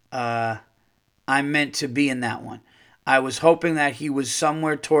 I'm meant to be in that one. I was hoping that he was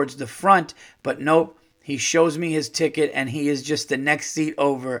somewhere towards the front, but nope. He shows me his ticket, and he is just the next seat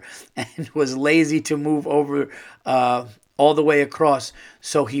over and was lazy to move over all the way across.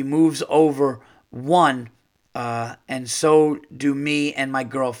 So he moves over one, and so do me and my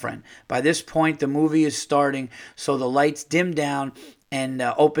girlfriend. By this point, the movie is starting, so the lights dim down, and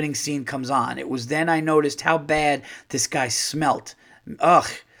the opening scene comes on. It was then I noticed how bad this guy smelt. Ugh.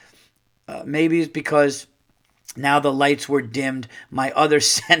 Maybe it's because now the lights were dimmed, my other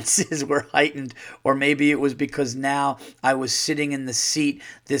senses were heightened, or maybe it was because now I was sitting in the seat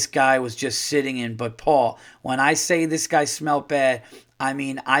this guy was just sitting in. But Paul, when I say this guy smelled bad, I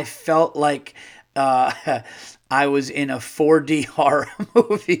mean I felt like I was in a 4D horror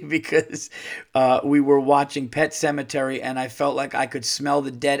movie because we were watching Pet Sematary, and I felt like I could smell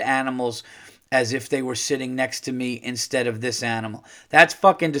the dead animals as if they were sitting next to me instead of this animal. That's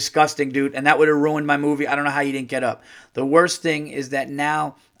fucking disgusting, dude, and that would have ruined my movie. I don't know how you didn't get up. The worst thing is that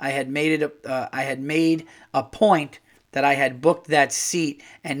now I had made a point that I had booked that seat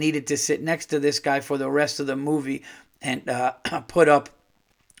and needed to sit next to this guy for the rest of the movie and put up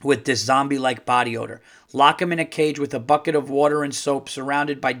with this zombie-like body odor. Lock him in a cage with a bucket of water and soap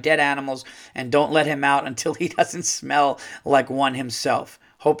surrounded by dead animals, and don't let him out until he doesn't smell like one himself.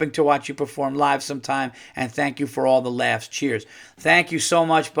 Hoping to watch you perform live sometime, and thank you for all the laughs. Cheers. Thank you so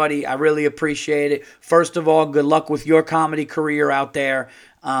much, buddy. I really appreciate it. First of all, good luck with your comedy career out there.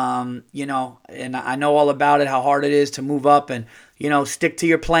 And I know all about it, how hard it is to move up and, stick to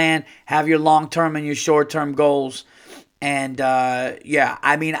your plan, have your long-term and your short-term goals. And, I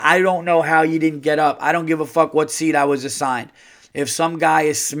don't know how you didn't get up. I don't give a fuck what seat I was assigned. If some guy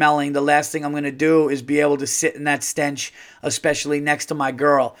is smelling, the last thing I'm going to do is be able to sit in that stench, especially next to my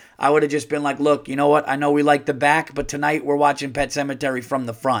girl. I would have just been like, look, you know what? I know we like the back, but tonight we're watching Pet Sematary from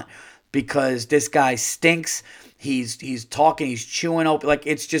the front because this guy stinks. He's talking, he's chewing open. Like,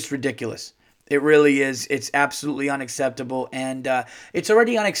 it's just ridiculous. It really is. It's absolutely unacceptable. And it's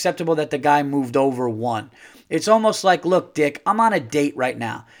already unacceptable that the guy moved over one. It's almost like, look, Dick, I'm on a date right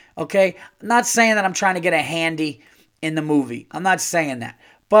now. Okay? I'm not saying that I'm trying to get a handy in the movie. I'm not saying that.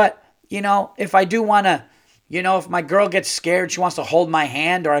 But, if I do want to, if my girl gets scared, she wants to hold my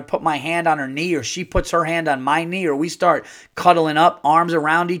hand, or I put my hand on her knee, or she puts her hand on my knee, or we start cuddling up, arms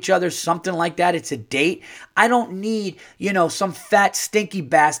around each other, something like that. It's a date. I don't need, some fat, stinky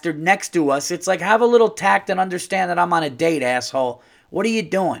bastard next to us. It's like, have a little tact and understand that I'm on a date, asshole. What are you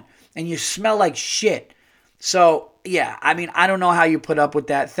doing? And you smell like shit. So, yeah, I don't know how you put up with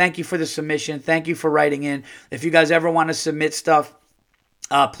that. Thank you for the submission. Thank you for writing in. If you guys ever want to submit stuff,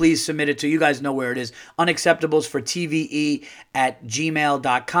 please submit it to, you guys know where it is,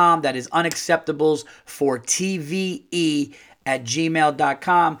 unacceptablesfortve@gmail.com. That is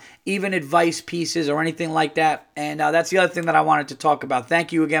unacceptablesfortve@gmail.com. Even advice pieces or anything like that. And that's the other thing that I wanted to talk about.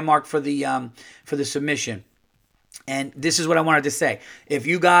 Thank you again, Mark, for the submission. And this is what I wanted to say. If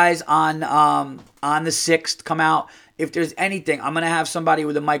you guys on the 6th come out, if there's anything, I'm going to have somebody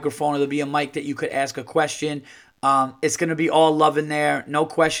with a microphone. There'll be a mic that you could ask a question. It's going to be all love in there. No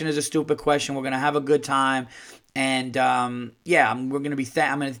question is a stupid question. We're going to have a good time. And I'm going to be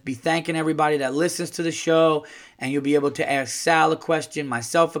thanking everybody that listens to the show. And you'll be able to ask Sal a question,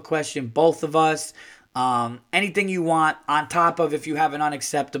 myself a question, both of us. Anything you want on top of, if you have an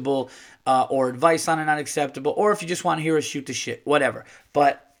unacceptable or advice on an unacceptable, or if you just want to hear us shoot the shit, whatever.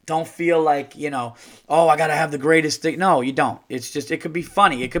 But don't feel like, I got to have the greatest thing. No, you don't. It's just, it could be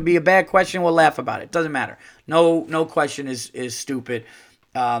funny. It could be a bad question. We'll laugh about it. Doesn't matter. No question is stupid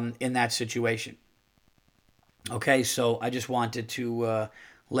in that situation. Okay, so I just wanted to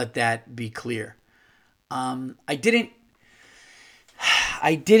let that be clear. I didn't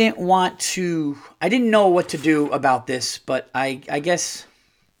know what to do about this, but I guess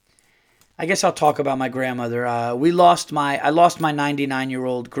I'll talk about my grandmother. I lost my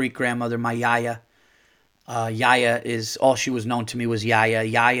 99-year-old Greek grandmother, my Yaya. Yaya is, all she was known to me was Yaya.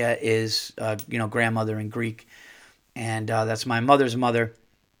 Yaya is, grandmother in Greek. And that's my mother's mother.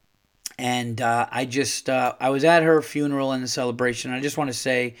 And I was at her funeral and the celebration. I just want to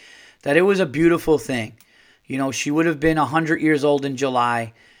say that it was a beautiful thing. She would have been 100 years old in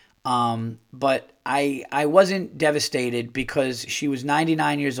July. But I wasn't devastated because she was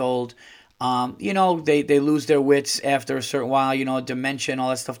 99 years old. They lose their wits after a certain while, dementia and all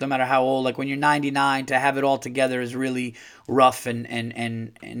that stuff, no matter how old. Like when you're 99, to have it all together is really rough and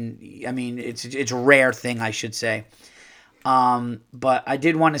I mean, it's a rare thing, I should say. But I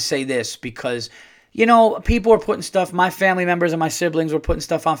did want to say this because, people were putting stuff, my family members and my siblings were putting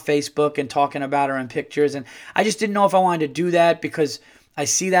stuff on Facebook and talking about her in pictures. And I just didn't know if I wanted to do that because I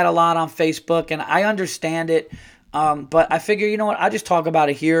see that a lot on Facebook and I understand it. But I figure, you know what, I'll just talk about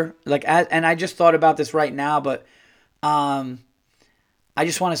it here. And I just thought about this right now, but I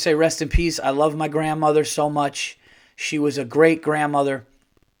just want to say rest in peace. I love my grandmother so much. She was a great grandmother.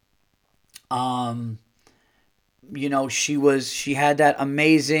 She had that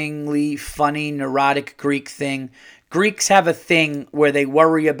amazingly funny, neurotic Greek thing. Greeks have a thing where they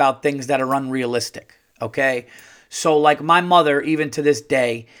worry about things that are unrealistic, okay? So like my mother, even to this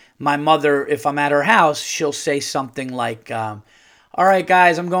day, my mother, if I'm at her house, she'll say something like, all right,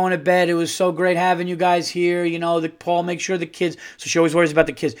 guys, I'm going to bed. It was so great having you guys here. Paul, make sure the kids, so she always worries about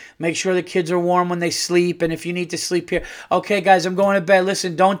the kids. Make sure the kids are warm when they sleep. And if you need to sleep here, okay, guys, I'm going to bed.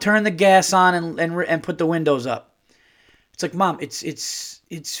 Listen, don't turn the gas on and put the windows up. It's like, Mom,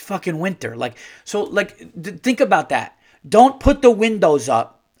 it's fucking winter. Think about that. Don't put the windows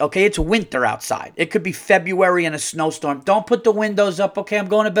up. Okay, it's winter outside. It could be February and a snowstorm. Don't put the windows up. Okay, I'm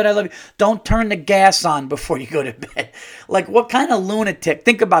going to bed. I love you. Don't turn the gas on before you go to bed. Like, what kind of lunatic?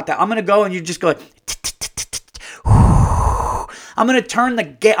 Think about that. I'm going to go and you just go like, I'm going to turn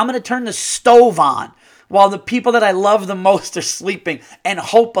the stove on while the people that I love the most are sleeping and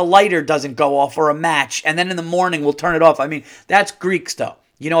hope a lighter doesn't go off or a match. And then in the morning, we'll turn it off. I mean, that's Greek stuff.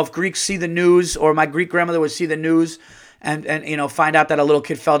 If Greeks see the news, or my Greek grandmother would see the news, and find out that a little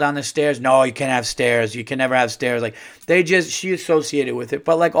kid fell down the stairs. No, you can't have stairs. You can never have stairs. Like she associated with it,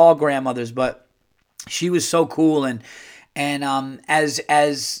 but like all grandmothers. But she was so cool and as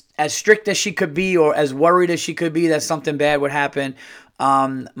strict as she could be, or as worried as she could be that something bad would happen.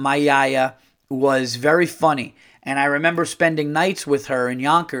 My Yaya was very funny, and I remember spending nights with her in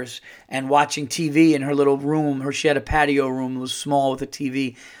Yonkers and watching TV in her little room. She had a patio room. It was small with a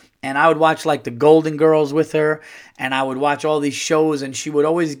TV. And I would watch like the Golden Girls with her, and I would watch all these shows, and she would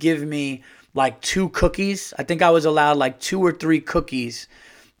always give me like 2 cookies. I think I was allowed like 2 or 3 cookies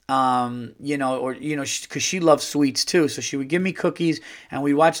or because she loves sweets too, so she would give me cookies, and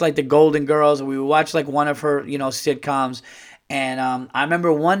we'd watch like the Golden Girls, or we would watch like one of her, sitcoms. And I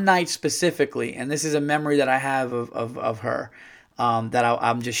remember one night specifically, and this is a memory that I have of her, that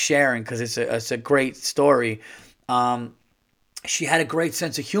I'm just sharing because it's a great story. She had a great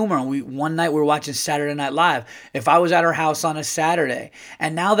sense of humor, and one night we were watching Saturday Night Live. If I was at her house on a Saturday,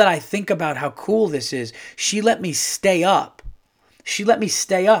 and now that I think about how cool this is, she let me stay up. She let me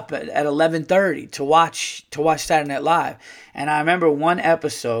stay up at 11:30 to watch Saturday Night Live. And I remember one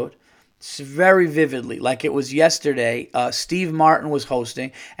episode very vividly, like it was yesterday. Steve Martin was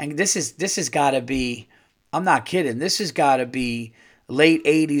hosting, and this has got to be, I'm not kidding, this has got to be late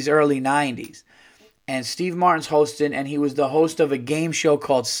 80s, early 90s. And Steve Martin's hosting, and he was the host of a game show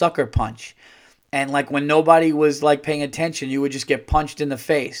called Sucker Punch. And like when nobody was like paying attention, you would just get punched in the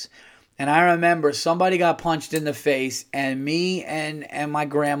face. And I remember somebody got punched in the face, and me and my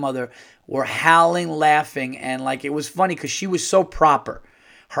grandmother were howling, laughing, and like it was funny because she was so proper.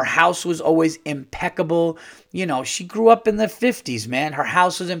 Her house was always impeccable. She grew up in the 50s, man. Her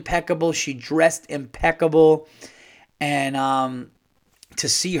house was impeccable. She dressed impeccable. And to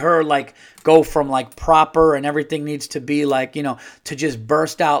see her like go from like proper and everything needs to be like, to just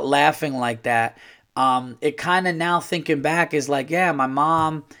burst out laughing like that. It kind of, now thinking back, is like, yeah, my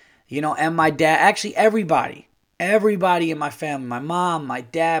mom, and my dad, actually everybody in my family, my mom, my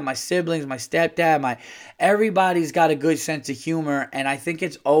dad, my siblings, my stepdad, everybody's got a good sense of humor. And I think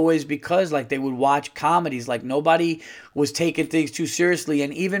it's always because like they would watch comedies, like nobody was taking things too seriously.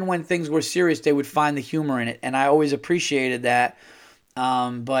 And even when things were serious, they would find the humor in it. And I always appreciated that.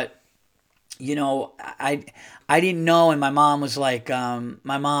 But I didn't know, and my mom was like,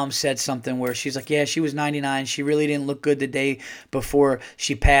 my mom said something where she's like, yeah, she was 99. She really didn't look good the day before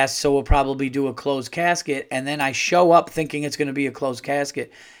she passed, so we'll probably do a closed casket. And then I show up thinking it's going to be a closed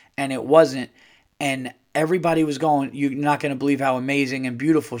casket, and it wasn't. And everybody was going, you're not going to believe how amazing and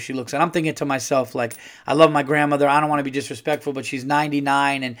beautiful she looks. And I'm thinking to myself, like, I love my grandmother. I don't want to be disrespectful, but she's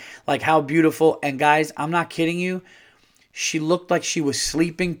 99, and like how beautiful. And guys, I'm not kidding you. She looked like she was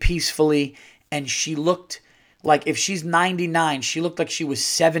sleeping peacefully, and she looked like, if she's 99, she looked like she was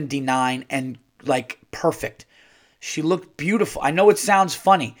 79 and like perfect. She looked beautiful. I know it sounds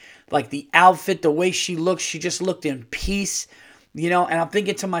funny. Like the outfit, the way she looked, she just looked in peace, and I'm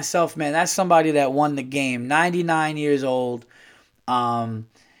thinking to myself, man, that's somebody that won the game. 99 years old.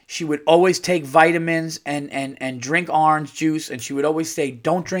 She would always take vitamins and drink orange juice, and she would always say,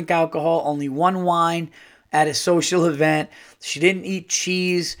 don't drink alcohol, only one wine at a social event. She didn't eat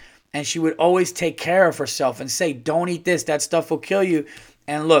cheese, and she would always take care of herself and say, don't eat this, that stuff will kill you.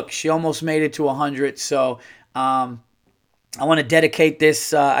 And look, she almost made it to 100. So I want to dedicate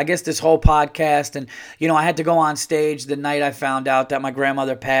this, this whole podcast. And, I had to go on stage the night I found out that my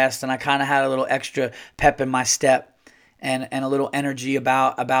grandmother passed, and I kind of had a little extra pep in my step and a little energy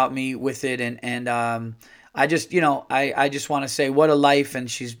about me with it. And I just, I just want to say what a life. And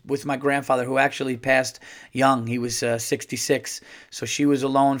she's with my grandfather, who actually passed young. He was 66. So she was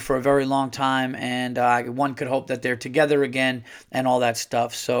alone for a very long time. And one could hope that they're together again and all that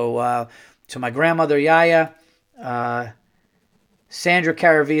stuff. So to my grandmother, Yaya, Sandra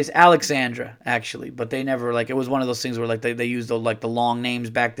Caravias, Alexandra, actually. But they never, like, it was one of those things where like they used the long names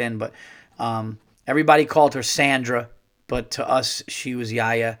back then. But everybody called her Sandra. But to us, she was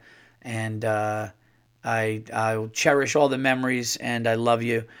Yaya. And I cherish all the memories, and I love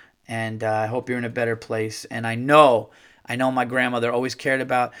you, and I hope you're in a better place. And I know my grandmother always cared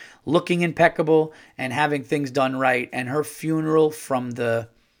about looking impeccable and having things done right. And her funeral, from the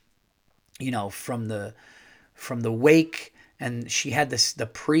wake, and she had the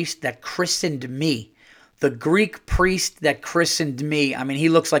priest that christened me. The Greek priest that christened me. I mean, he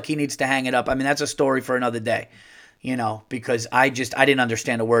looks like he needs to hang it up. I mean, that's a story for another day. Because I didn't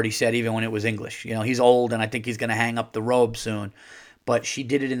understand a word he said, even when it was English. He's old, and I think he's going to hang up the robe soon. But she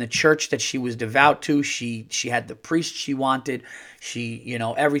did it in the church that she was devout to. She had the priest she wanted. She,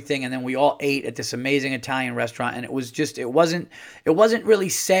 everything. And then we all ate at this amazing Italian restaurant. And it wasn't really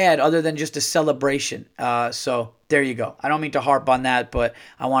sad, other than just a celebration. So there you go. I don't mean to harp on that, but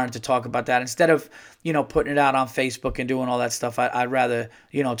I wanted to talk about that. Instead of, putting it out on Facebook and doing all that stuff, I'd rather,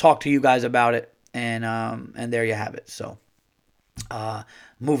 talk to you guys about it. And there you have it. So,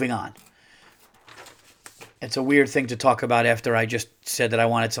 moving on. It's a weird thing to talk about after I just said that I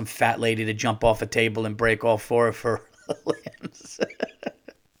wanted some fat lady to jump off a table and break all four of her limbs.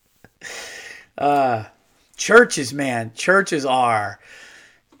 Churches, man. Churches are...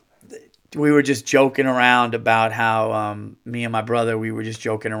 We were just joking around about how, me and my brother, we were just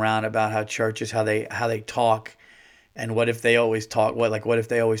joking around about how churches, how they talk. And what if they always talk? What if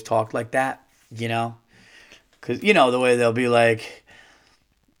they always talk like that? You know, because you know the way they'll be like,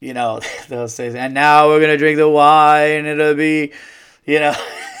 you know, they'll say, and now we're gonna drink the wine. It'll be, you know,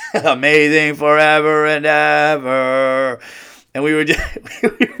 amazing forever and ever. And we were just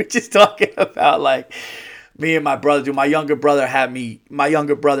we were just talking about like me and my brother. Dude, my younger brother had me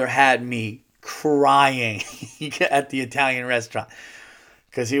crying at the Italian restaurant.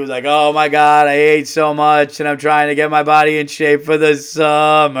 Because he was like, oh my God, I ate so much and I'm trying to get my body in shape for the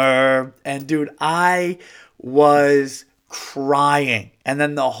summer. And dude, I was crying. And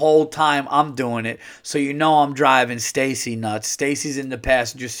then the whole time I'm doing it. So you know I'm driving Stacy nuts. Stacy's in the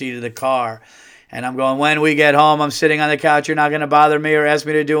passenger seat of the car. And I'm going, when we get home, I'm sitting on the couch. You're not going to bother me or ask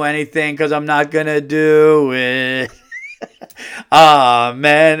me to do anything because I'm not going to do it. Ah,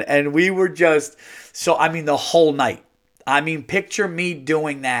 man. And we were just, so I mean, the whole night. I mean, picture me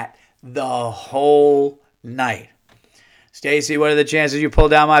doing that the whole night. Stacy, what are the chances you pull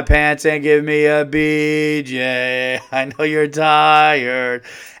down my pants and give me a BJ? I know you're tired.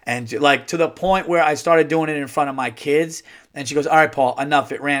 And like to the point where I started doing it in front of my kids. And she goes, all right, Paul,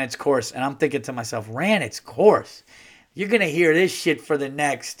 enough. It ran its course. And I'm thinking to myself, ran its course? You're going to hear this shit for the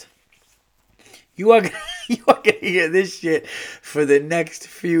next... You are going to hear this shit for the next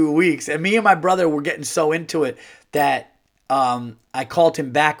few weeks. And me and my brother were getting so into it that I called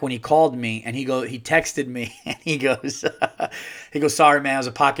him back when he called me, and he texted me, and he goes, sorry man, it was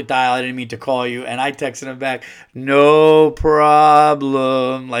a pocket dial, I didn't mean to call you. And I texted him back, no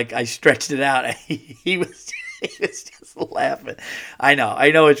problem. Like I stretched it out. He was just laughing. I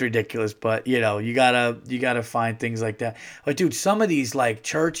know it's ridiculous, but you know, you gotta find things like that. But dude, some of these like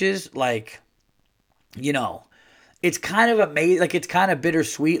churches, like, you know, it's kind of amazing. Like, it's kind of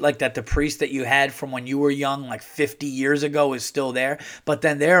bittersweet, like that the priest that you had from when you were young, like 50 years ago, is still there. But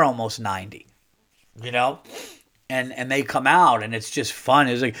then they're almost 90, you know? And they come out, and it's just fun.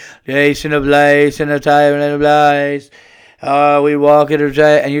 It's like, days in a place, in a time, in a place. We walk in a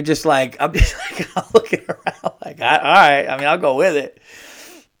day. And you're just like, I'm looking around like, all right. I mean, I'll go with it.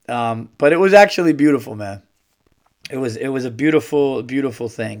 But it was actually beautiful, man. It was a beautiful, beautiful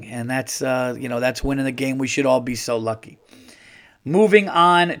thing. And that's, that's winning the game. We should all be so lucky. Moving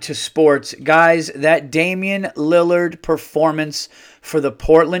on to sports. Guys, that Damian Lillard performance for the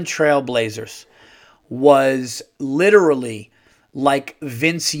Portland Trail Blazers was literally like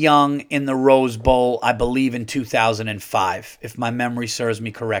Vince Young in the Rose Bowl, I believe in 2005, if my memory serves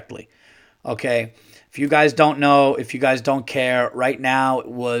me correctly. Okay? If you guys don't know, if you guys don't care, right now it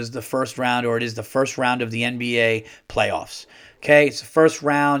was the first round, or it is the first round of the NBA playoffs. Okay, it's the first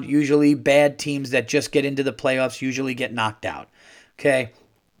round. Usually bad teams that just get into the playoffs usually get knocked out. Okay,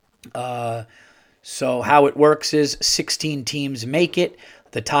 so how it works is 16 teams make it,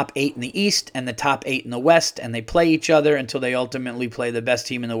 the top 8 in the East and the top 8 in the West, and they play each other until they ultimately play the best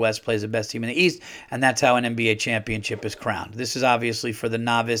team in the West plays the best team in the East, and that's how an NBA championship is crowned. This is obviously for the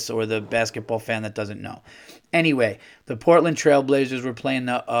novice or the basketball fan that doesn't know. Anyway, the Portland Trail Blazers were playing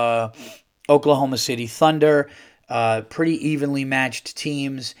the Oklahoma City Thunder, pretty evenly matched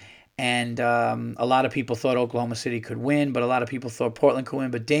teams, and a lot of people thought Oklahoma City could win, but a lot of people thought Portland could win.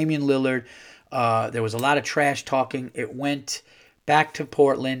 But Damian Lillard, there was a lot of trash talking. It went back to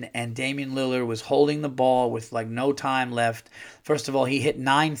Portland, and Damian Lillard was holding the ball with like no time left. First of all, he hit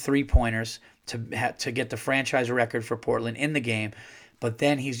 9 3-pointers to get the franchise record for Portland in the game. But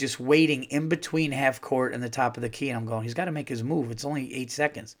then he's just waiting in between half court and the top of the key, and I'm going, he's got to make his move. It's only 8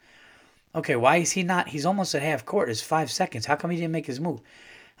 seconds. Okay, why is he not? He's almost at half court. It's 5 seconds. How come he didn't make his move?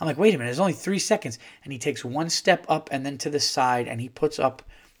 I'm like, wait a minute, there's only 3 seconds. And he takes one step up and then to the side, and he puts up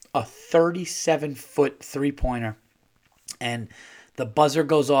a 37-foot 3-pointer. And the buzzer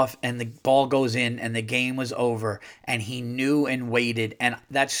goes off and the ball goes in and the game was over. And he knew and waited. And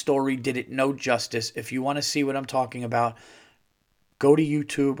that story did it no justice. If you want to see what I'm talking about, go to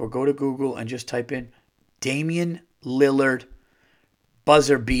YouTube or go to Google and just type in Damian Lillard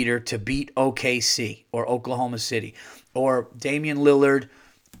buzzer beater to beat OKC or Oklahoma City. Or Damian Lillard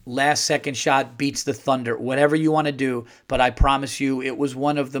last second shot beats the Thunder. Whatever you want to do. But I promise you, it was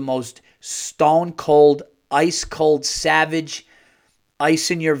one of the most stone cold, ice cold, savage,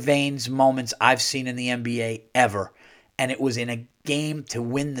 ice in your veins moments I've seen in the NBA ever. And it was in a game to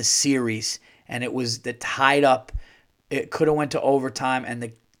win the series. And it was the tied up. It could have went to overtime, and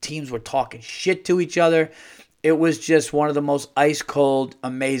the teams were talking shit to each other. It was just one of the most ice cold,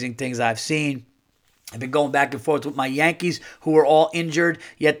 amazing things I've seen. I've been going back and forth with my Yankees, who are all injured,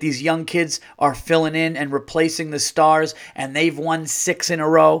 yet these young kids are filling in and replacing the stars, and they've won 6 in a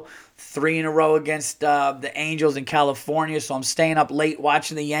row. 3 in a row against the Angels in California. So I'm staying up late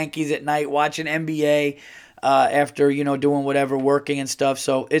watching the Yankees at night, watching NBA. after, doing whatever, working and stuff.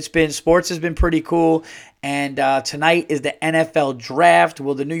 So sports has been pretty cool. And tonight is the NFL draft.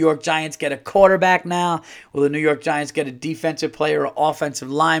 Will the New York Giants get a quarterback now? Will the New York Giants get a defensive player or offensive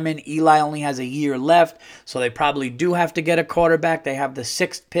lineman? Eli only has a year left, so they probably do have to get a quarterback. They have the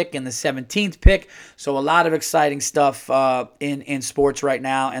 6th pick and the 17th pick. So a lot of exciting stuff in sports right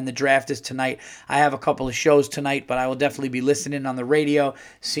now, and the draft is tonight. I have a couple of shows tonight, but I will definitely be listening on the radio,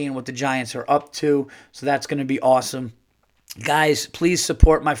 seeing what the Giants are up to. So that's going to be awesome. Guys, please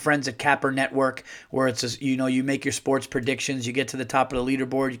support my friends at Capper Network, where it's you make your sports predictions, you get to the top of the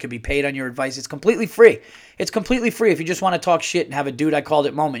leaderboard, you can be paid on your advice. It's completely free. It's completely free. If you just want to talk shit and have a dude I called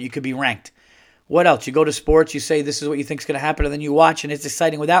it moment, you could be ranked. What else? You go to sports, you say this is what you think is going to happen, and then you watch, and it's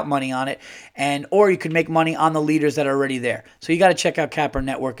exciting without money on it. Or you could make money on the leaders that are already there. So you got to check out Capper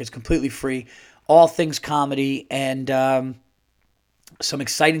Network. It's completely free. All things comedy and some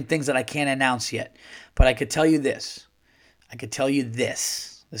exciting things that I can't announce yet. But I could tell you this.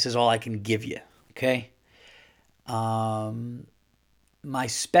 This is all I can give you, okay? My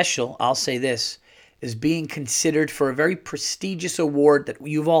special, I'll say this, is being considered for a very prestigious award that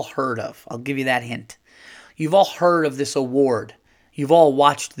you've all heard of. I'll give you that hint. You've all heard of this award. You've all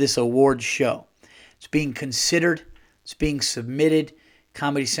watched this award show. It's being considered. It's being submitted.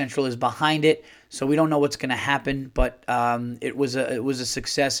 Comedy Central is behind it. So we don't know what's going to happen, but it was a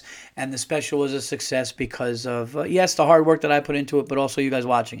success, and the special was a success because of, yes, the hard work that I put into it, but also you guys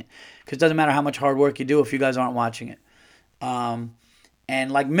watching it. Because it doesn't matter how much hard work you do if you guys aren't watching it.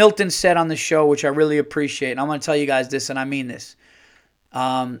 And like Milton said on the show, which I really appreciate, and I'm going to tell you guys this, and I mean this,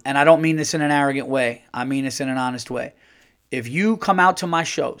 and I don't mean this in an arrogant way. I mean this in an honest way. If you come out to my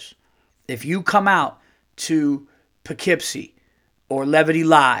shows, if you come out to Poughkeepsie or Levity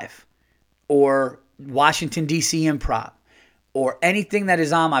Live, or Washington, D.C. Improv, or anything that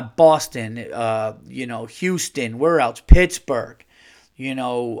is on my Boston, Houston, where else? Pittsburgh,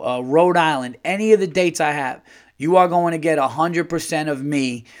 Rhode Island, any of the dates I have, you are going to get 100% of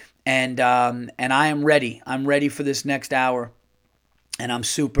me, and I am ready. I'm ready for this next hour, and I'm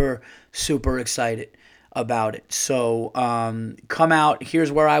super, super excited about it. So come out.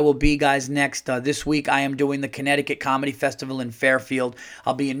 Here's where I will be, guys, next. This week I am doing the Connecticut Comedy Festival in Fairfield.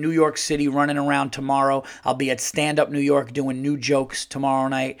 I'll be in New York City running around tomorrow. I'll be at Stand Up New York doing new jokes tomorrow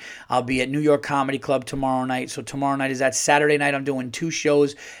night. I'll be at New York Comedy Club tomorrow night. So tomorrow night is that. Saturday night I'm doing 2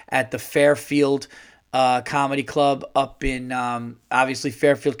 shows at the Fairfield Comedy Club up in, obviously,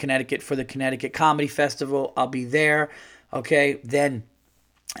 Fairfield, Connecticut for the Connecticut Comedy Festival. I'll be there. Okay, then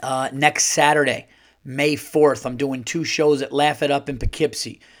next Saturday, May 4th, I'm doing 2 shows at Laugh It Up in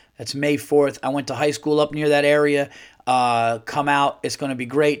Poughkeepsie. That's May 4th. I went to high school up near that area. Come out. It's going to be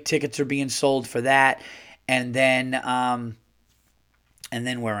great. Tickets are being sold for that. And then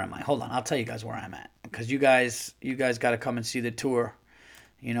where am I? Hold on. I'll tell you guys where I'm at. Because you guys got to come and see the tour.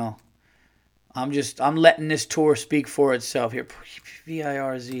 I'm letting this tour speak for itself here.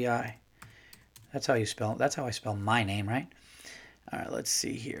 Virzi. That's how I spell my name, right? All right, let's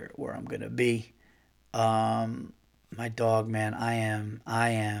see here where I'm going to be. My dog, man,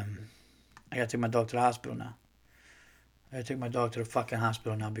 I gotta take my dog to the hospital now. I gotta take my dog to the fucking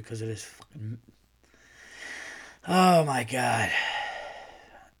hospital now because it is fucking, oh my God.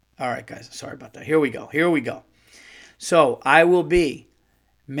 All right, guys, sorry about that. Here we go. So I will be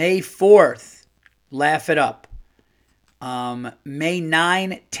May 4th, Laugh It Up. May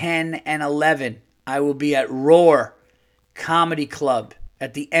 9, 10, and 11, I will be at Roar Comedy Club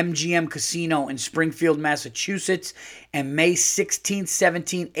at the MGM Casino in Springfield, Massachusetts. And May 16th,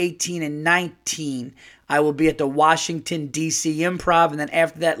 17th, 18th, and 19th, I will be at the Washington, D.C. Improv. And then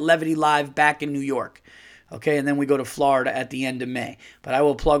after that, Levity Live back in New York. Okay, and then we go to Florida at the end of May. But I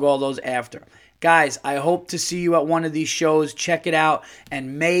will plug all those after. Guys, I hope to see you at one of these shows. Check it out.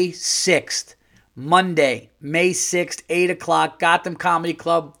 And May 6th, Monday, May 6th, 8 o'clock, Gotham Comedy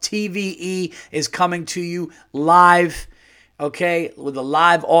Club, TVE is coming to you live. Okay, with a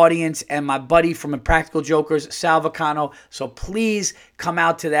live audience and my buddy from Impractical Jokers, Sal Vacano. So please come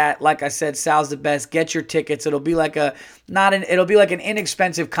out to that. Like I said, Sal's the best. Get your tickets. It'll be like an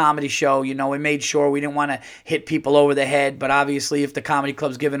inexpensive comedy show. We made sure we didn't want to hit people over the head, but obviously if the comedy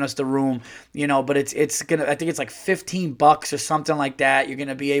club's giving us the room, but it's gonna, I think it's like $15 or something like that. You're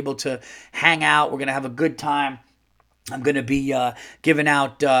gonna be able to hang out. We're gonna have a good time. I'm going to be giving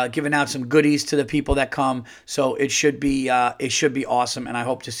out some goodies to the people that come, so it should be awesome, and I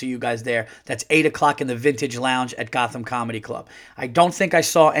hope to see you guys there. That's 8 o'clock in the Vintage Lounge at Gotham Comedy Club. I don't think I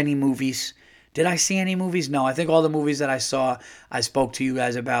saw any movies. Did I see any movies? No, I think all the movies that I saw, I spoke to you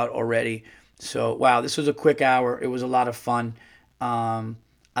guys about already. So, wow, this was a quick hour. It was a lot of fun.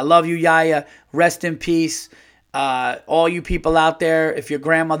 I I love you, Yaya. Rest in peace. All you people out there, if your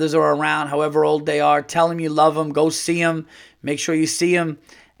grandmothers are around, however old they are, tell them you love them. Go see them. Make sure you see them.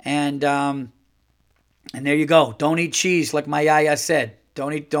 And there you go. Don't eat cheese, like my Yaya said.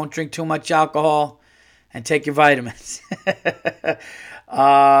 Don't drink too much alcohol, and take your vitamins.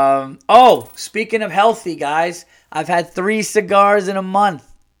 Speaking of healthy, guys, I've had 3 cigars in a month,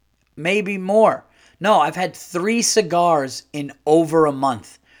 maybe more. No, I've had 3 cigars in over a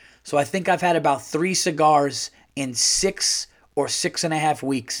month. So I think I've had about 3 cigars in 6 or 6.5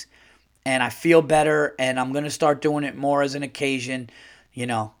 weeks. And I feel better, and I'm going to start doing it more as an occasion,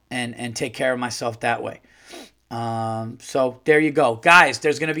 and take care of myself that way. So there you go. Guys,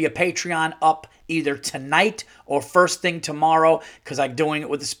 there's going to be a Patreon up either tonight or first thing tomorrow, because I'm doing it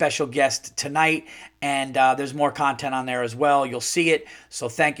with a special guest tonight, and there's more content on there as well. You'll see it. So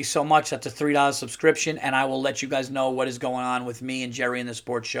thank you so much. That's a $3 subscription, and I will let you guys know what is going on with me and Jerry in the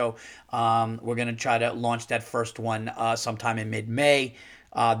Sports Show. We're going to try to launch that first one sometime in mid-May.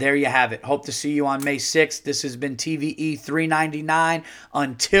 There you have it. Hope to see you on May 6th. This has been TVE 399.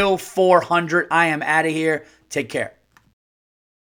 Until 400, I am out of here. Take care.